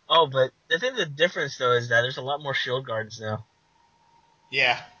 Oh, but I think the difference though is that there's a lot more shield guards now.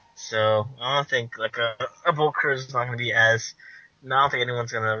 Yeah. So I don't think like a Volker is not going to be as. No, I don't think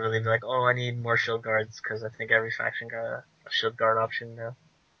anyone's going to really be like, oh, I need more shield guards because I think every faction got a shield guard option now.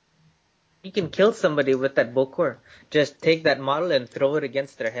 You can kill somebody with that Bokor. Just take that model and throw it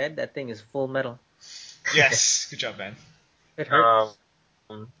against their head. That thing is full metal. Yes. Good job, man. It um,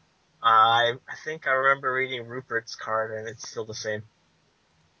 hurts. I think I remember reading Rupert's card and it's still the same.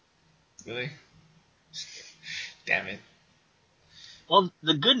 Really? Damn it. Well,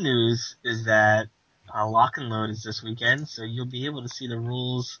 the good news is that Lock and Load is this weekend, so you'll be able to see the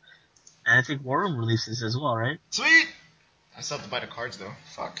rules. And I think War Room releases as well, right? Sweet. I still have to buy the cards though.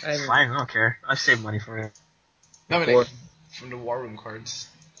 Fuck. It's I'm fine, I don't care. I saved money for it. No, but like poor. from the War Room cards.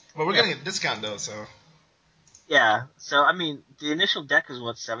 But we're Yeah. getting a discount though, so Yeah, so I mean, the initial deck is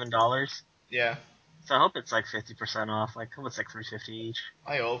what, $7? yeah. So I hope it's like 50% off. Like, I hope it's like $3.50 each.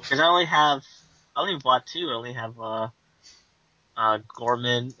 I hope. Because I only bought two. I only have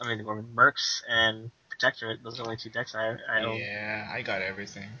Gorman Mercs and Protectorate. Those are the only two decks I own. Yeah, I got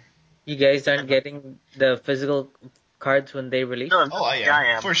everything. You guys aren't And the, getting the physical cards when they release? no, Oh, I yeah, am I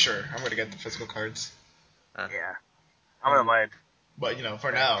am. for sure. I'm gonna get the physical cards. Ah, Yeah, I'm gonna buy it. But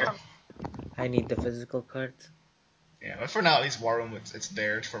for yeah. now, I need the physical cards. yeah. But for now, at least War Room, it's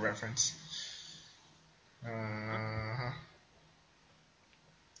there for reference. Uh,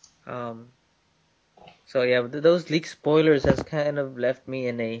 Um, so yeah, those leak spoilers has kind of left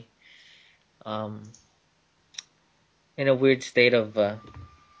me um in a weird state of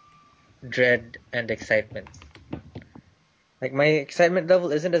dread and excitement. Like my excitement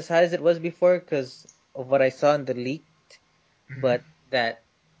level isn't as high as it was before because of what I saw in the leak, mhm. but that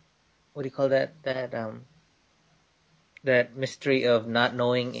what do you call that? That mystery of not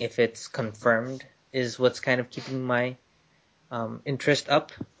knowing if it's confirmed is what's kind of keeping my interest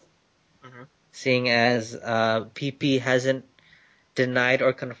up. Mhm. Seeing as PP hasn't denied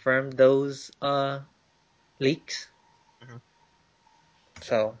or confirmed those leaks, Mhm.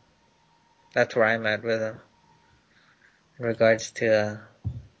 so that's where I'm at with in regards to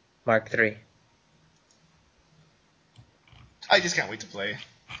Mark III. I just can't wait to play.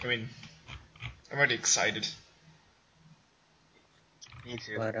 I mean, I'm already excited. Me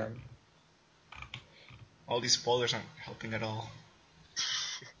too. But All these spoilers aren't helping at all.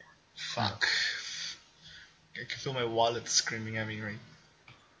 Fuck. I can feel my wallet screaming at me, right?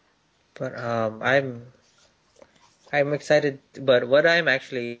 I'm excited. But what I'm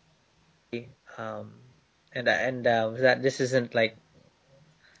actually um that this isn't like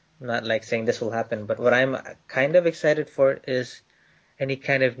not like saying this will happen, but what I'm kind of excited for is any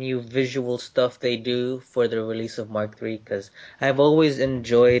kind of new visual stuff they do for the release of Mark III, because I've always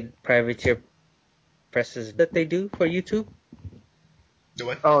enjoyed Privateer Press's that they do for YouTube. The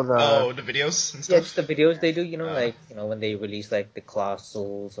what? Oh, the Oh, the videos and Yeah, just stuff? the videos they do, Uh, like, when they release like the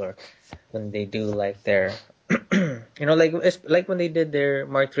Colossals, or when they do like their, like like when they did their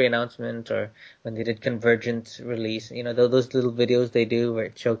Mark III announcement, or when they did Convergent release, those little videos they do where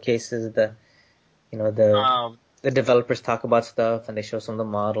it showcases you know, the um the developers talk about stuff and they show some of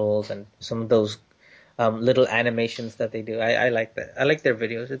the models and some of those little animations that they do. I like that. I like their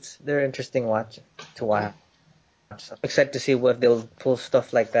videos. They're interesting to watch. So I'm excited to see what they'll pull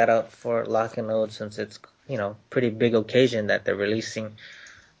stuff like that out for Lock and Load, since it's pretty big occasion that they're releasing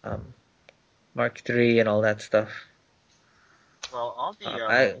um, Mark III and all that stuff. well,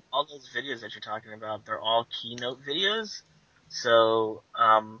 I all those videos that you're talking about, they're all keynote videos. So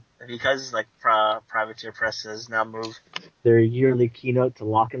because like Privateer Press has now moved. Their yearly keynote to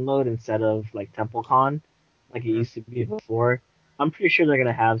Lock and Load instead of like TempleCon, like it used to be before. I'm pretty sure they're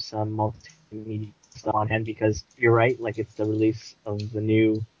gonna have some multimedia stuff on hand because you're right, like it's the release of the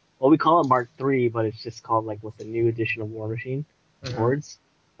new. Well, we call it Mark III, but it's just called like with the new edition of War Machine, mm-hmm, Hordes.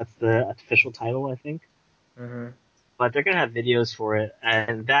 That's the official title, I think. mm-hmm, But they're gonna have videos for it,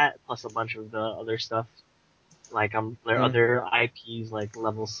 and that plus a bunch of the other stuff. Like there are mm-hmm. other IPs like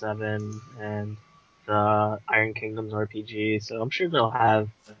Level 7 and the Iron Kingdoms RPG, so I'm sure they'll have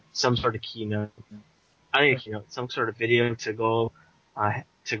some sort of keynote. I think a keynote, some sort of video to go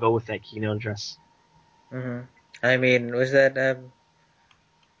with that keynote address. Mm-hmm. I mean, was that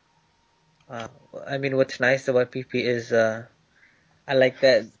uh, I mean, what's nice about PP is I like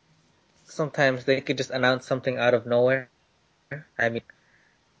that sometimes they could just announce something out of nowhere. I mean,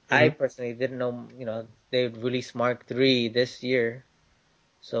 I Mm-hmm. personally didn't know, they would release Mark III this year.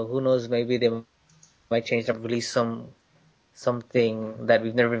 So who knows? Maybe they might change up, release something that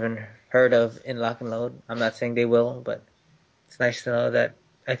we've never even heard of in Lock and Load. I'm not saying they will, but it's nice to know that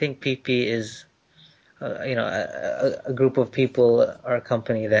I think PP is, a group of people or a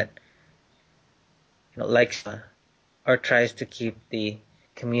company that likes or tries to keep the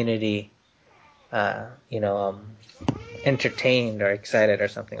community, uh, you know, um, entertained or excited or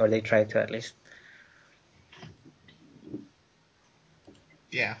something, or they try to at least.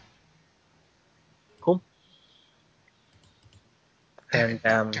 yeah. Cool. Damn it.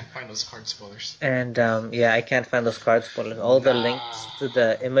 And Can't find those card spoilers. yeah, I can't find those card spoilers. All the Nah. links to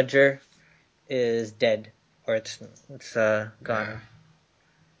the imager is dead, or it's gone. Yeah.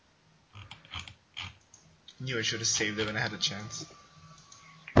 Knew I should have saved it when I had a chance.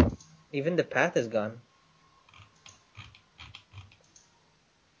 Even the path is gone.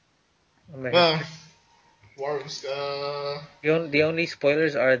 On my Well, history. Warums, The only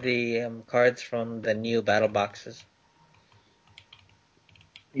spoilers are the cards from the new battle boxes.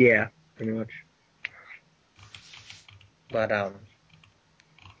 Yeah, pretty much. But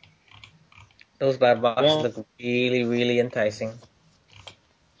those battle boxes Well, look really, really enticing.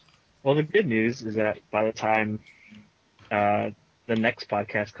 well, the good news is that by the time uh, the next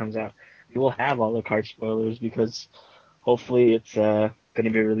podcast comes out, we will have all the card spoilers because hopefully it's going to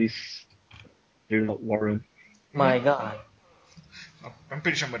be released through the War Room. My God, I'm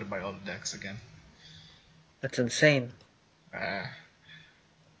pretty sure I'm gonna buy all the decks again. that's insane. Uh,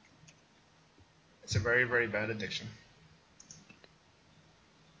 it's a very, very bad addiction.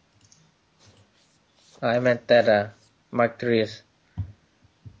 I meant that Mark 3 is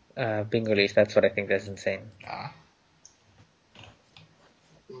being released. That's what I think that's insane. Ah.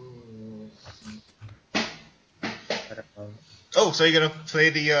 But, Oh, so you're gonna play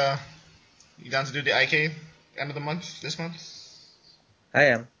the you down to do the IK end of the month this month? I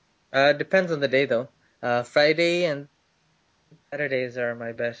am. Depends on the day though. Friday and Saturdays are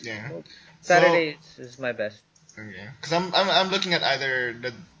my best. Yeah. Well, So Saturdays is my best. okay, because I'm looking at either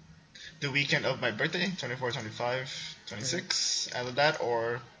the weekend of my birthday, 24, 25, 26, either that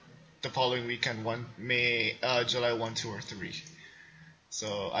or the following weekend, July 1, 2, or 3.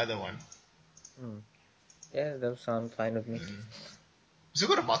 So either one. Hmm. Yeah, that sound fine with me. So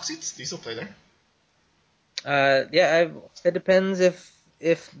go to box seats. Do you still play there? Yeah, it depends if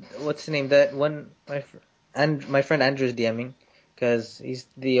what's the name that one and my friend Andrew's DMing because he's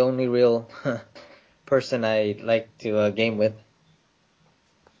the only real person I like to game with.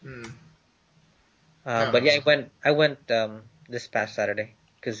 Hmm. But yeah, I went this past Saturday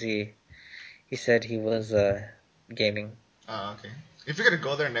because he said he was gaming. Okay. If you're gonna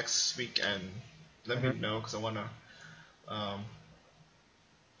go there next weekend, let me Hmm. know because I wanna. Um,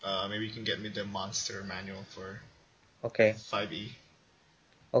 maybe you can get me the monster manual for Okay, 5e.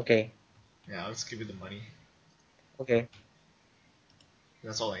 okay, Yeah, I'll just give you the money. okay.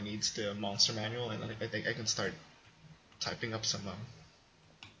 That's all I need is the monster manual, and I think I can start typing up some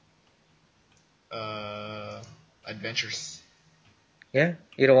adventures Yeah,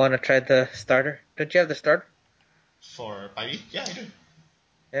 you don't want to try the starter? Don't you have the starter? for 5e. Yeah, I do.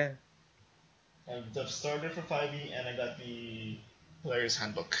 Yeah. I have the starter for 5e, and I got the player's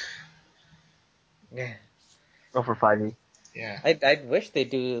handbook. Yeah. Go for 5e. Yeah. I'd wish they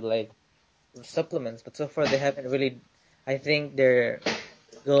do like supplements, but so far they haven't really. I think they're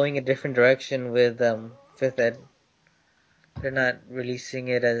going a different direction with fifth ed. They're not releasing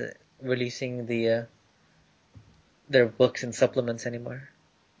it as releasing their books and supplements anymore.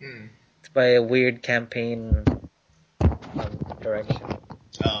 Hmm. It's by a weird campaign direction.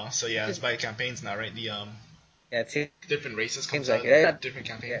 So yeah, it's by campaigns now, right? The Yeah, it seems different races comes like out, it. different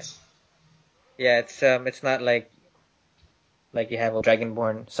Yeah, campaigns. yeah. It's not like you have a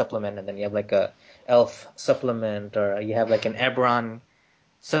Dragonborn supplement and then you have like a Elf supplement or you have like an Eberron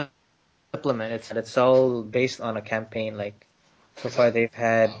supplement. It's all based on a campaign. Like so Is that? far, they've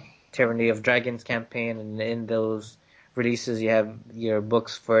had Oh. Tyranny of Dragons campaign, and in those releases, you have your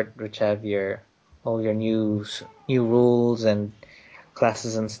books for it, which have your all your new rules and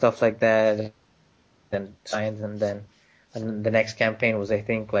classes and stuff like that, and science. And the next campaign was, I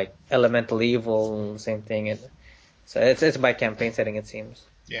think, like Elemental Evil, same thing. And so it's by campaign setting, it seems.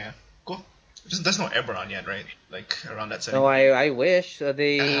 Yeah. Cool. Just there's no Eberron yet, right? Like around that setting. No, I wish I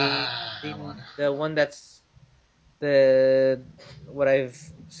want. the one that's the what I've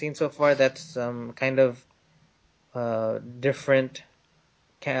seen so far that's kind of different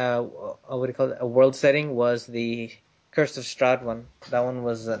what do you call it, a world setting was the Curse of Strahd one. That one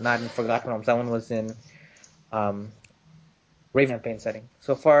was not in Forgotten Realms. That one was in um, Raven campaign setting.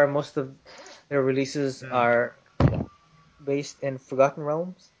 So far, most of their releases Hmm. are based in Forgotten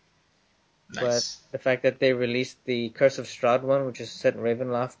Realms, but Nice. the fact that they released the Curse of Strahd one, which is set in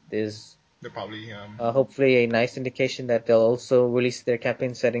Ravenloft, is They're probably hopefully a nice indication that they'll also release their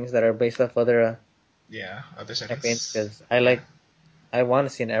campaign settings that are based off other yeah, other campaigns. settings. Because Yeah. I want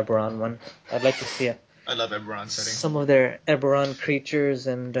to see an Eberron one. I'd like to see I love Eberron setting. some of their Eberron creatures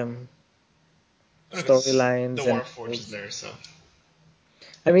and The storylines and Warforged is builds. there, so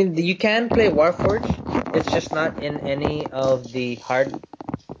I mean, you can play Warforged. It's just not in any of the hardcover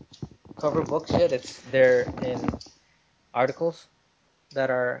books yet. They're in articles that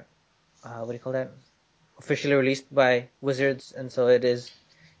are what do you call that? Officially released by Wizards, and so it is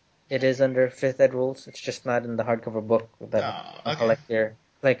under fifth ed rules. It's just not in the hardcover book that okay.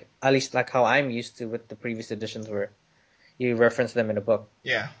 like at least like how I'm used to with the previous editions where you reference them in a book.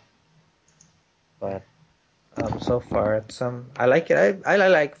 Yeah. But so far it's I like it. I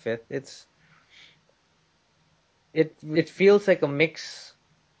like fifth. It feels like a mix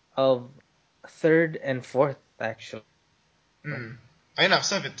of third and fourth actually. Hmm. I know,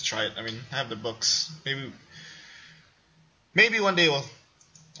 still have it to try it. I mean, I have the books. Maybe one day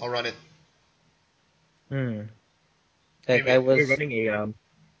I'll run it. Hmm. Like Maybe I We're was running a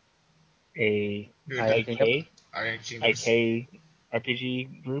do it for the looking up. Iron Kingdoms. IK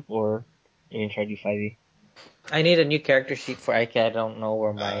RPG group, or you can try to do 5e. I need a new character sheet for IK. I don't know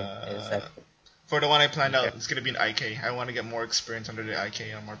where mine is Uh, at. for the one I planned Okay. out, it's gonna be an IK. I want to get more experience under the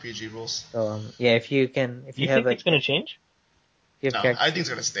IK RPG rules. So yeah, if Do you you have think like it's gonna change? you have No, character I think sheet. it's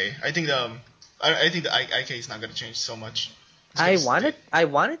gonna stay. I think the IK is not gonna change so much. It's gonna I stay. wanted I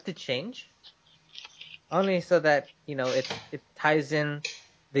wanted to change, only so that it ties in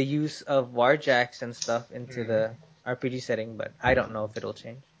the use of warjacks and stuff into the RPG setting. But I don't know if it'll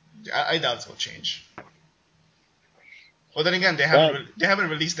change. I doubt it's gonna change. Well, then again, But they haven't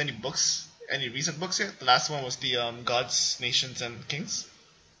released any books, any recent books yet. The last one was the Gods, Nations, and Kings.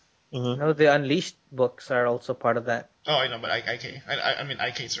 No, the Unleashed books are also part of that. Oh, I know, but IK. I mean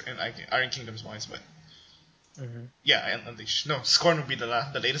IK and IK, Iron Kingdom's wise, but yeah, and Unleashed. No, Scorn would be the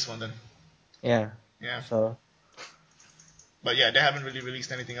latest one then. Yeah. Yeah. So But yeah, they haven't really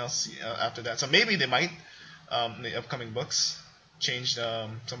released anything else after that. So maybe they might, in the upcoming books, change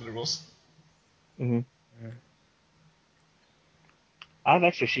some of the rules. I have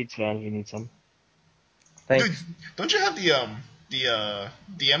extra sheets, man. If you need some. Dude, thanks. don't you have the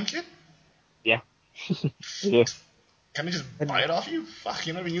DM kit? Yeah. Yeah. Can I just buy it off you? Fuck,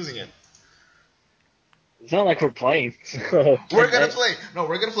 you're not even using it. It's not like we're playing. So. We're gonna play. No,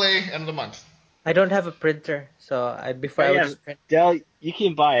 we're gonna play end of the month. I don't have a printer, so before I would just print. Dell, you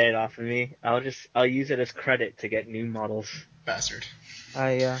can buy it off of me. I'll use it as credit to get new models. Bastard.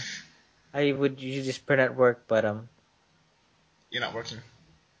 I would usually just print at work, but You're not working.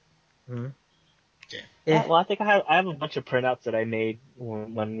 Okay. yeah. Well, I think I have a bunch of printouts that I made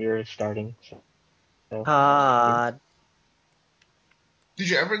when we were starting. So. Did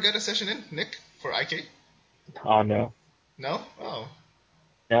you ever get a session in, Nick, for IK? Oh no. No? Oh.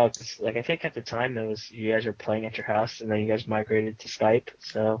 No, 'cause, like I think at the time it was you guys were playing at your house, and then you guys migrated to Skype.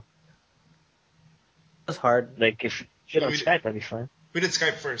 So It was hard. like if you did on We, Skype, that'd be fine. we did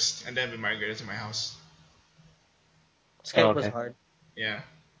Skype first, and then we migrated to my house. Skype Oh, was okay. hard. Yeah.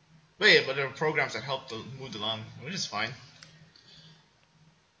 But yeah, but there were programs that helped move along, which is fine.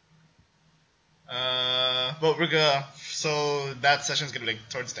 But we're gonna. So that session's gonna be like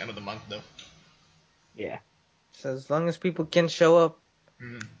towards the end of the month, though. Yeah. So as long as people can show up,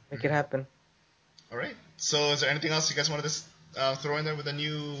 Mm-hmm. make it happen. All right. So is there anything else you guys wanted to throw in there with the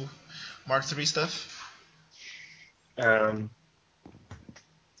new Mark III stuff? Nope.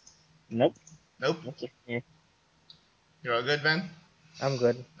 Nope. That's it. Yeah. You're all good, man. I'm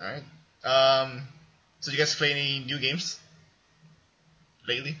good. All right. So you guys play any new games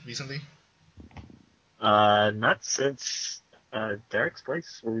lately, recently? Not since Derek's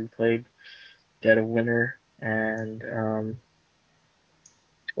place where we played Dead of Winter and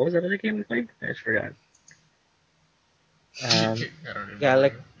what was that other game we played? I just forgot. I don't remember.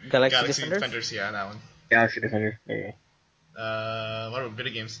 Galaxy Galaxy Defenders? Defenders, yeah, that one. Galaxy Defender. Yeah. What about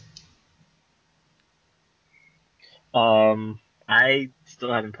video games? I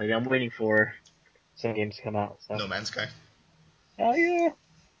still haven't played it. I'm waiting for some games to come out. So. No Man's Sky. Oh yeah.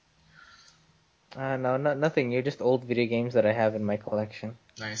 No, nothing new. Just old video games that I have in my collection.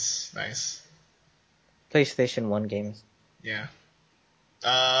 Nice, nice. PlayStation 1 games. Yeah.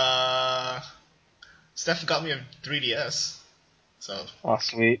 Steph got me a 3DS, so Oh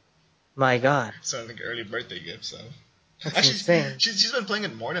sweet. My God, so like an early birthday gift. So that's actually, insane. she's been playing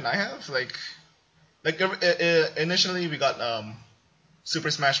it more than I have. Like initially we got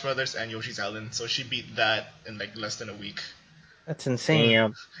Super Smash Brothers and Yoshi's Island, so she beat that in like less than a week. That's insane.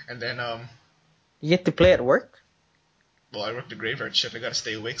 Damn. And then You get to play at work? well, I work the graveyard shift. I gotta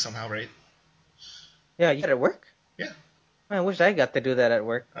stay awake somehow, right? Yeah, you get at work? Yeah. I wish I got to do that at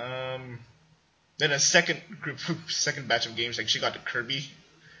work. Then a second second batch of games, like she got the Kirby,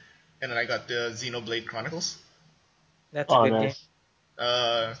 and then I got the Xenoblade Chronicles. That's a good game.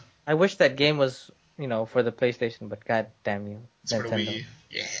 Nice. I wish that game was, for the PlayStation, but god damn you, It's for the Nintendo. Wii.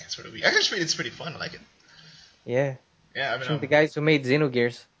 Yeah, it's for the Wii. Actually, it's pretty fun. I like it. Yeah. Yeah, I mean, From the guys who made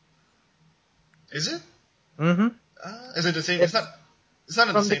Xenogears. is it? Mm-hmm. Is it the same? It's not. It's not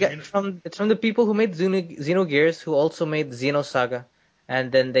in the same unit. It's from the people who made Xenogears, who also made Xenosaga,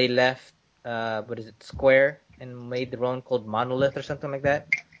 and then they left, what is it, Square, and made their own called Monolith or something like that.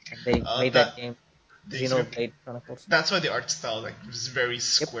 And they made that game, Xenoblade Chronicles. That's why the art style like is very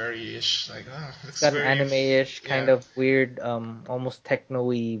squarey-ish. Like, it looks Got an very anime-ish, kind of weird, almost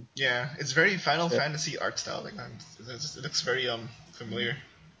techno-y. Yeah, it's very Final Fantasy art style. Like, it looks very familiar.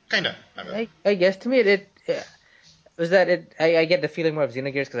 Kinda. Not really. I guess to me it was that it. I get the feeling more of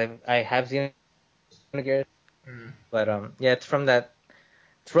Xenogears because I have Xenogears, but yeah, it's from that.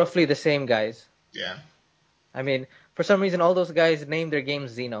 It's roughly the same guys. Yeah. I mean, for some reason, all those guys name their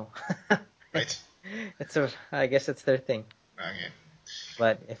games Xeno. Right. I guess it's their thing. Okay.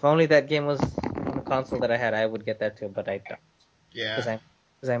 But if only that game was on the console that I had, I would get that too. But I don't, Yeah.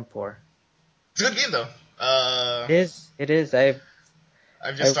 because I'm poor. It's a good game though. It is.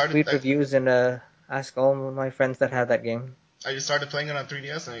 I've just started. read reviews and ask all my friends that have that game. I just started playing it on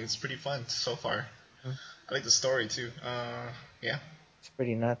 3DS and it's pretty fun so far. I like the story too. Yeah. It's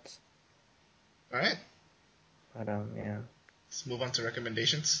pretty nuts. All right. But yeah. Let's move on to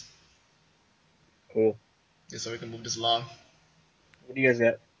recommendations. Cool. Yeah, so we can move this along. What do you guys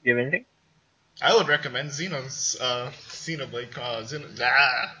got? Do you have anything? I would recommend Xenoblade.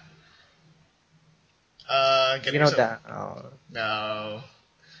 Getting You know yourself. that. No.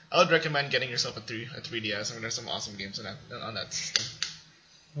 I would recommend getting yourself a 3DS. I mean, there's some awesome games on that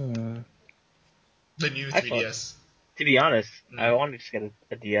system. The new Actually, 3DS. to be honest, I Mm. wanted to just get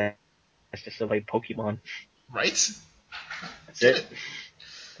a DS just to play Pokemon. Right? That's Get it. it.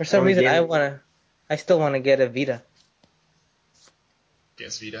 For some Only reason, game. I still wanna get a Vita.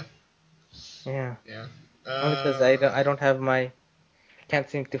 PS Vita. Yeah. Yeah. Only because I don't have my, can't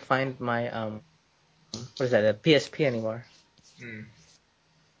seem to find my what is that, a PSP anymore. Mm,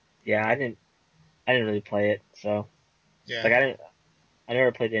 Yeah, I didn't really play it, so yeah. like I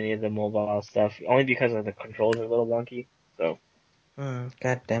never played any of the mobile stuff, only because of the controls are a little wonky. So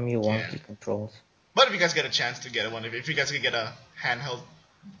God damn you, Yeah. wonky controls. But if you guys get a chance to get one, if you guys could get a handheld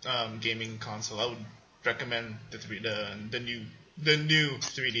gaming console, I would recommend the new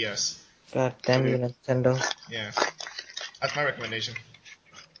 3DS. God damn you, Nintendo. Yeah, that's my recommendation.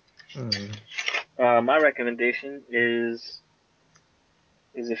 my recommendation is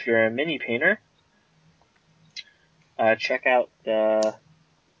if you're a mini painter, check out the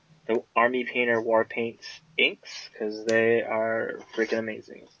Army Painter War Paints inks because they are freaking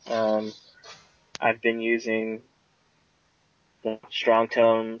amazing. I've been using the strong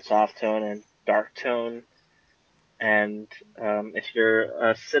tone, soft tone, and dark tone. And if you're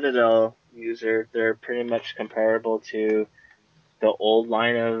a Citadel user, they're pretty much comparable to the old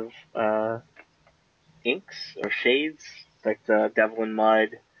line of inks or shades, like the Devil in Mud,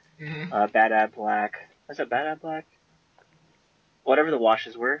 Mm-hmm. Bad Ad Black. Was it Bad Ad Black? Whatever the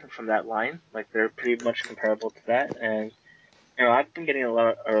washes were from that line, like they're pretty much comparable to that. And I've been getting a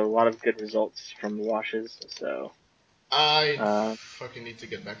lot of good results from the washes. So I uh, fucking need to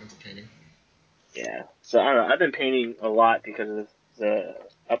get back into painting. yeah. So I don't know. I've been painting a lot because of the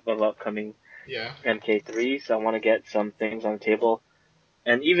upcoming Yeah. MK3. So I want to get some things on the table.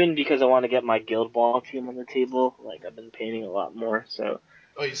 And even because I want to get my Guild Ball team on the table, like I've been painting a lot more. So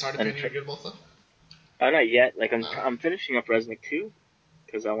Oh, you started and painting your Guild Ball stuff? not yet. Like Ah. I'm finishing up Resnick 2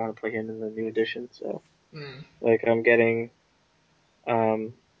 because I want to play him in the new edition. So Mm. like I'm getting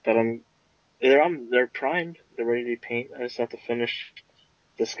but they're primed. They're ready to paint. I just have to finish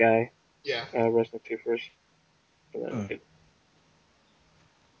this guy Yeah. Resnick 2 first.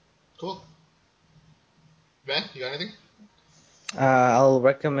 Cool. Ben, you got anything? I'll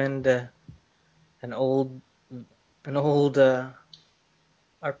recommend an old an old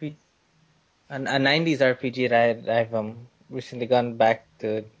RP a 90s RPG that I've recently gone back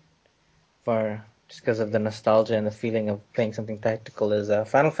to for just because of the nostalgia and the feeling of playing something tactical is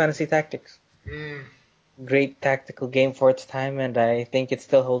Final Fantasy Tactics. Mm. Great tactical game for its time, and I think it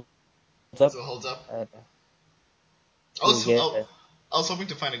still holds up. Still holds up. I You was get I was hoping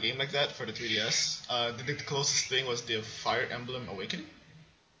to find a game like that for the 3DS. The closest thing was the Fire Emblem Awakening.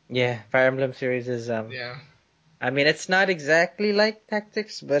 yeah, Fire Emblem series is Yeah. I mean, it's not exactly like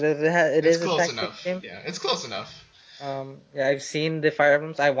Tactics, but it It's is a close tactics enough. game. Yeah, it's close enough. Yeah, I've seen the Fire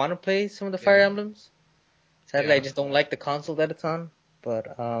Emblems. I want to play some of the Fire Yeah. Emblems. Sadly, I Yeah. just don't like the console that it's on.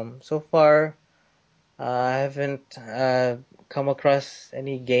 But so far, I haven't come across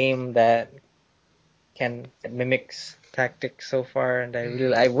any game that that mimics Tactics so far, and I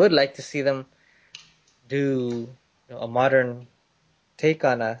Mm. would like to see them do a modern take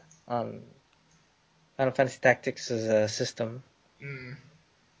on Final Fantasy Tactics as a system. Mm.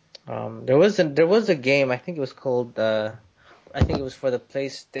 There was a game, I think it was called I think it was for the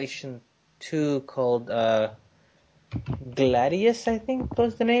PlayStation 2 called Gladius, I think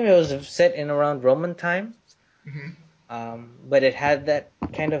was the name. It was set in around Roman time. Mm-hmm. But it had that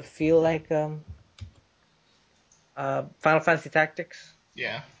kind of feel like Final Fantasy Tactics,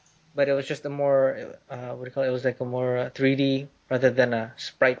 Yeah. but it was just a more what do you call it? It was like a more 3D rather than a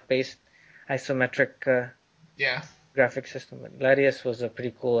sprite-based isometric Yeah. graphic system. But Gladius was a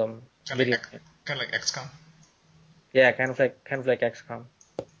pretty cool Kind of video like game. kind of like XCOM. Yeah, kind of like XCOM.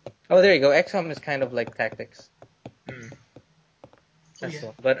 Oh, there you go. XCOM is kind of like Tactics. Mm. Oh That's yeah.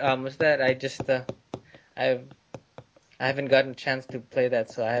 all. But was that I just I've I haven't gotten a chance to play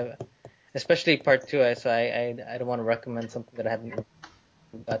that, so I have, especially part two. I don't want to recommend something that I haven't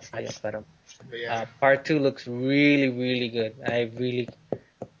got to try yet. But But yeah. part two looks really really good.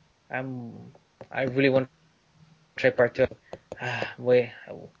 I'm I really want to try part two. Wait,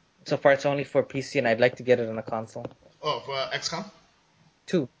 so far it's only for PC, and I'd like to get it on a console. Oh, for XCOM.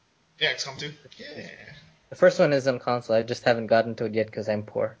 Two. Yeah, XCOM 2. Yeah. The first one is on console. I just haven't gotten to it yet because I'm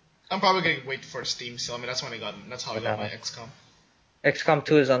poor. I'm probably gonna wait for Steam sale. I mean, that's when I got. That's how I got my XCOM. XCOM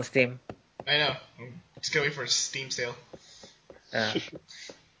 2 is on Steam. I know. I'm just gonna wait for a Steam sale.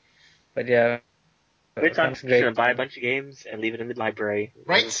 But yeah. Good time. Sounds You're gonna great. buy a bunch of games and leave it in the library.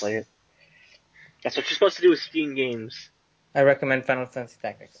 Right. And play it. That's what you're supposed to do with Steam games. I recommend Final Fantasy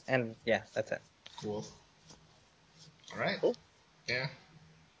Tactics. And yeah, that's it. Cool. All right. Cool. Yeah.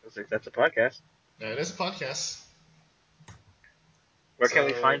 Looks like that's a podcast. It is a podcast. Where can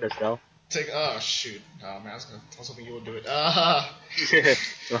we So- find us, though? Oh shoot. Oh man, I was hoping you would do it. You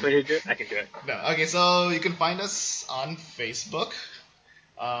want me to do it? I can do it. No. Okay, so you can find us on Facebook.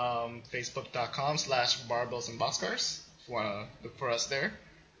 Facebook.com/barbells and boxcars. If you wanna look for us there,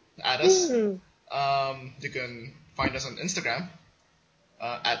 add us. You can find us on Instagram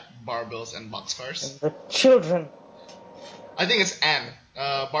at barbells and boxcars. The children. I think it's and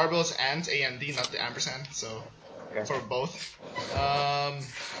barbells and AND, not the ampersand. So Okay. for both.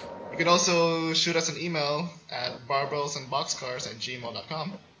 You can also shoot us an email at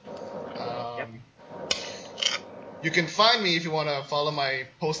barbellsandboxcars@gmail.com. You can find me if you want to follow my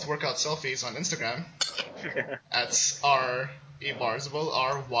post-workout selfies on Instagram. That's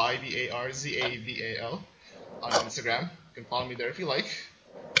RYBARZABAL, RYBARZABAL on Instagram. You can follow me there if you like.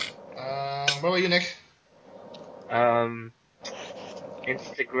 What about you, Nick?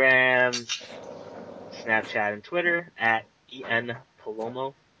 Instagram, Snapchat, and Twitter at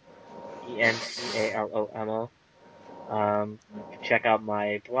ENPalomo. ENCALOMO. Check out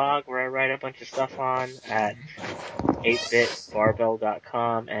my blog where I write a bunch of stuff on at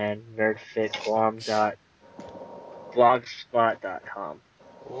 8bitbarbell.com and nerdfitguam.blogspot.com.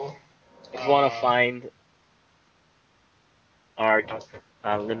 Cool. If you want to find our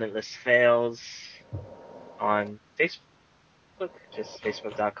Limitless Fails on Facebook, just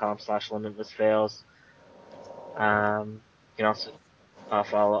facebook.com/limitlessfails. You can also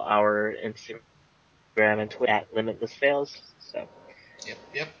follow our Instagram and Twitter at Limitless Fails. So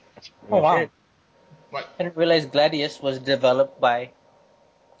Yep. that's pretty Oh, much wow. it. What? I didn't realize Gladius was developed by.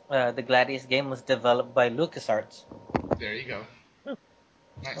 The Gladius game was developed by LucasArts. There you go.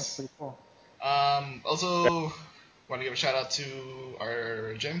 That's Nice. pretty cool. Also, want to give a shout out to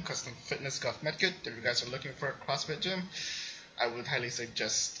our gym, Custom Fitness Golf Medkit. If you guys are looking for a CrossFit gym, I would highly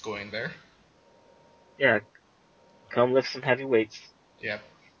suggest going there. Yeah, come lift some heavy weights. Yep.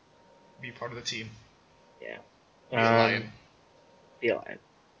 Be part of the team. Yeah. Be a lion. Be a lion.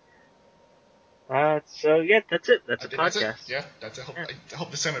 So yeah, that's it. That's a That's it. podcast. Yeah, that's it. I hope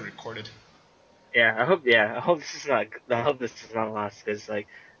this time I recorded. Yeah, I hope this is not lost because like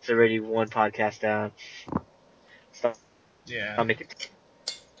it's already one podcast down. Stop. Yeah. I'll make it.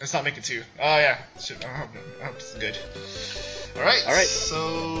 Let's not make it two. Oh yeah. I hope this is good. Alright. All right.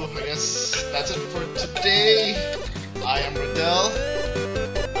 So I guess that's it for today. I am Riddell.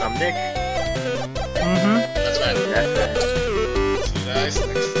 I'm Nick. Mm-hmm. That's right. That's right. See you guys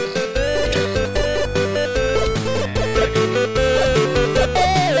next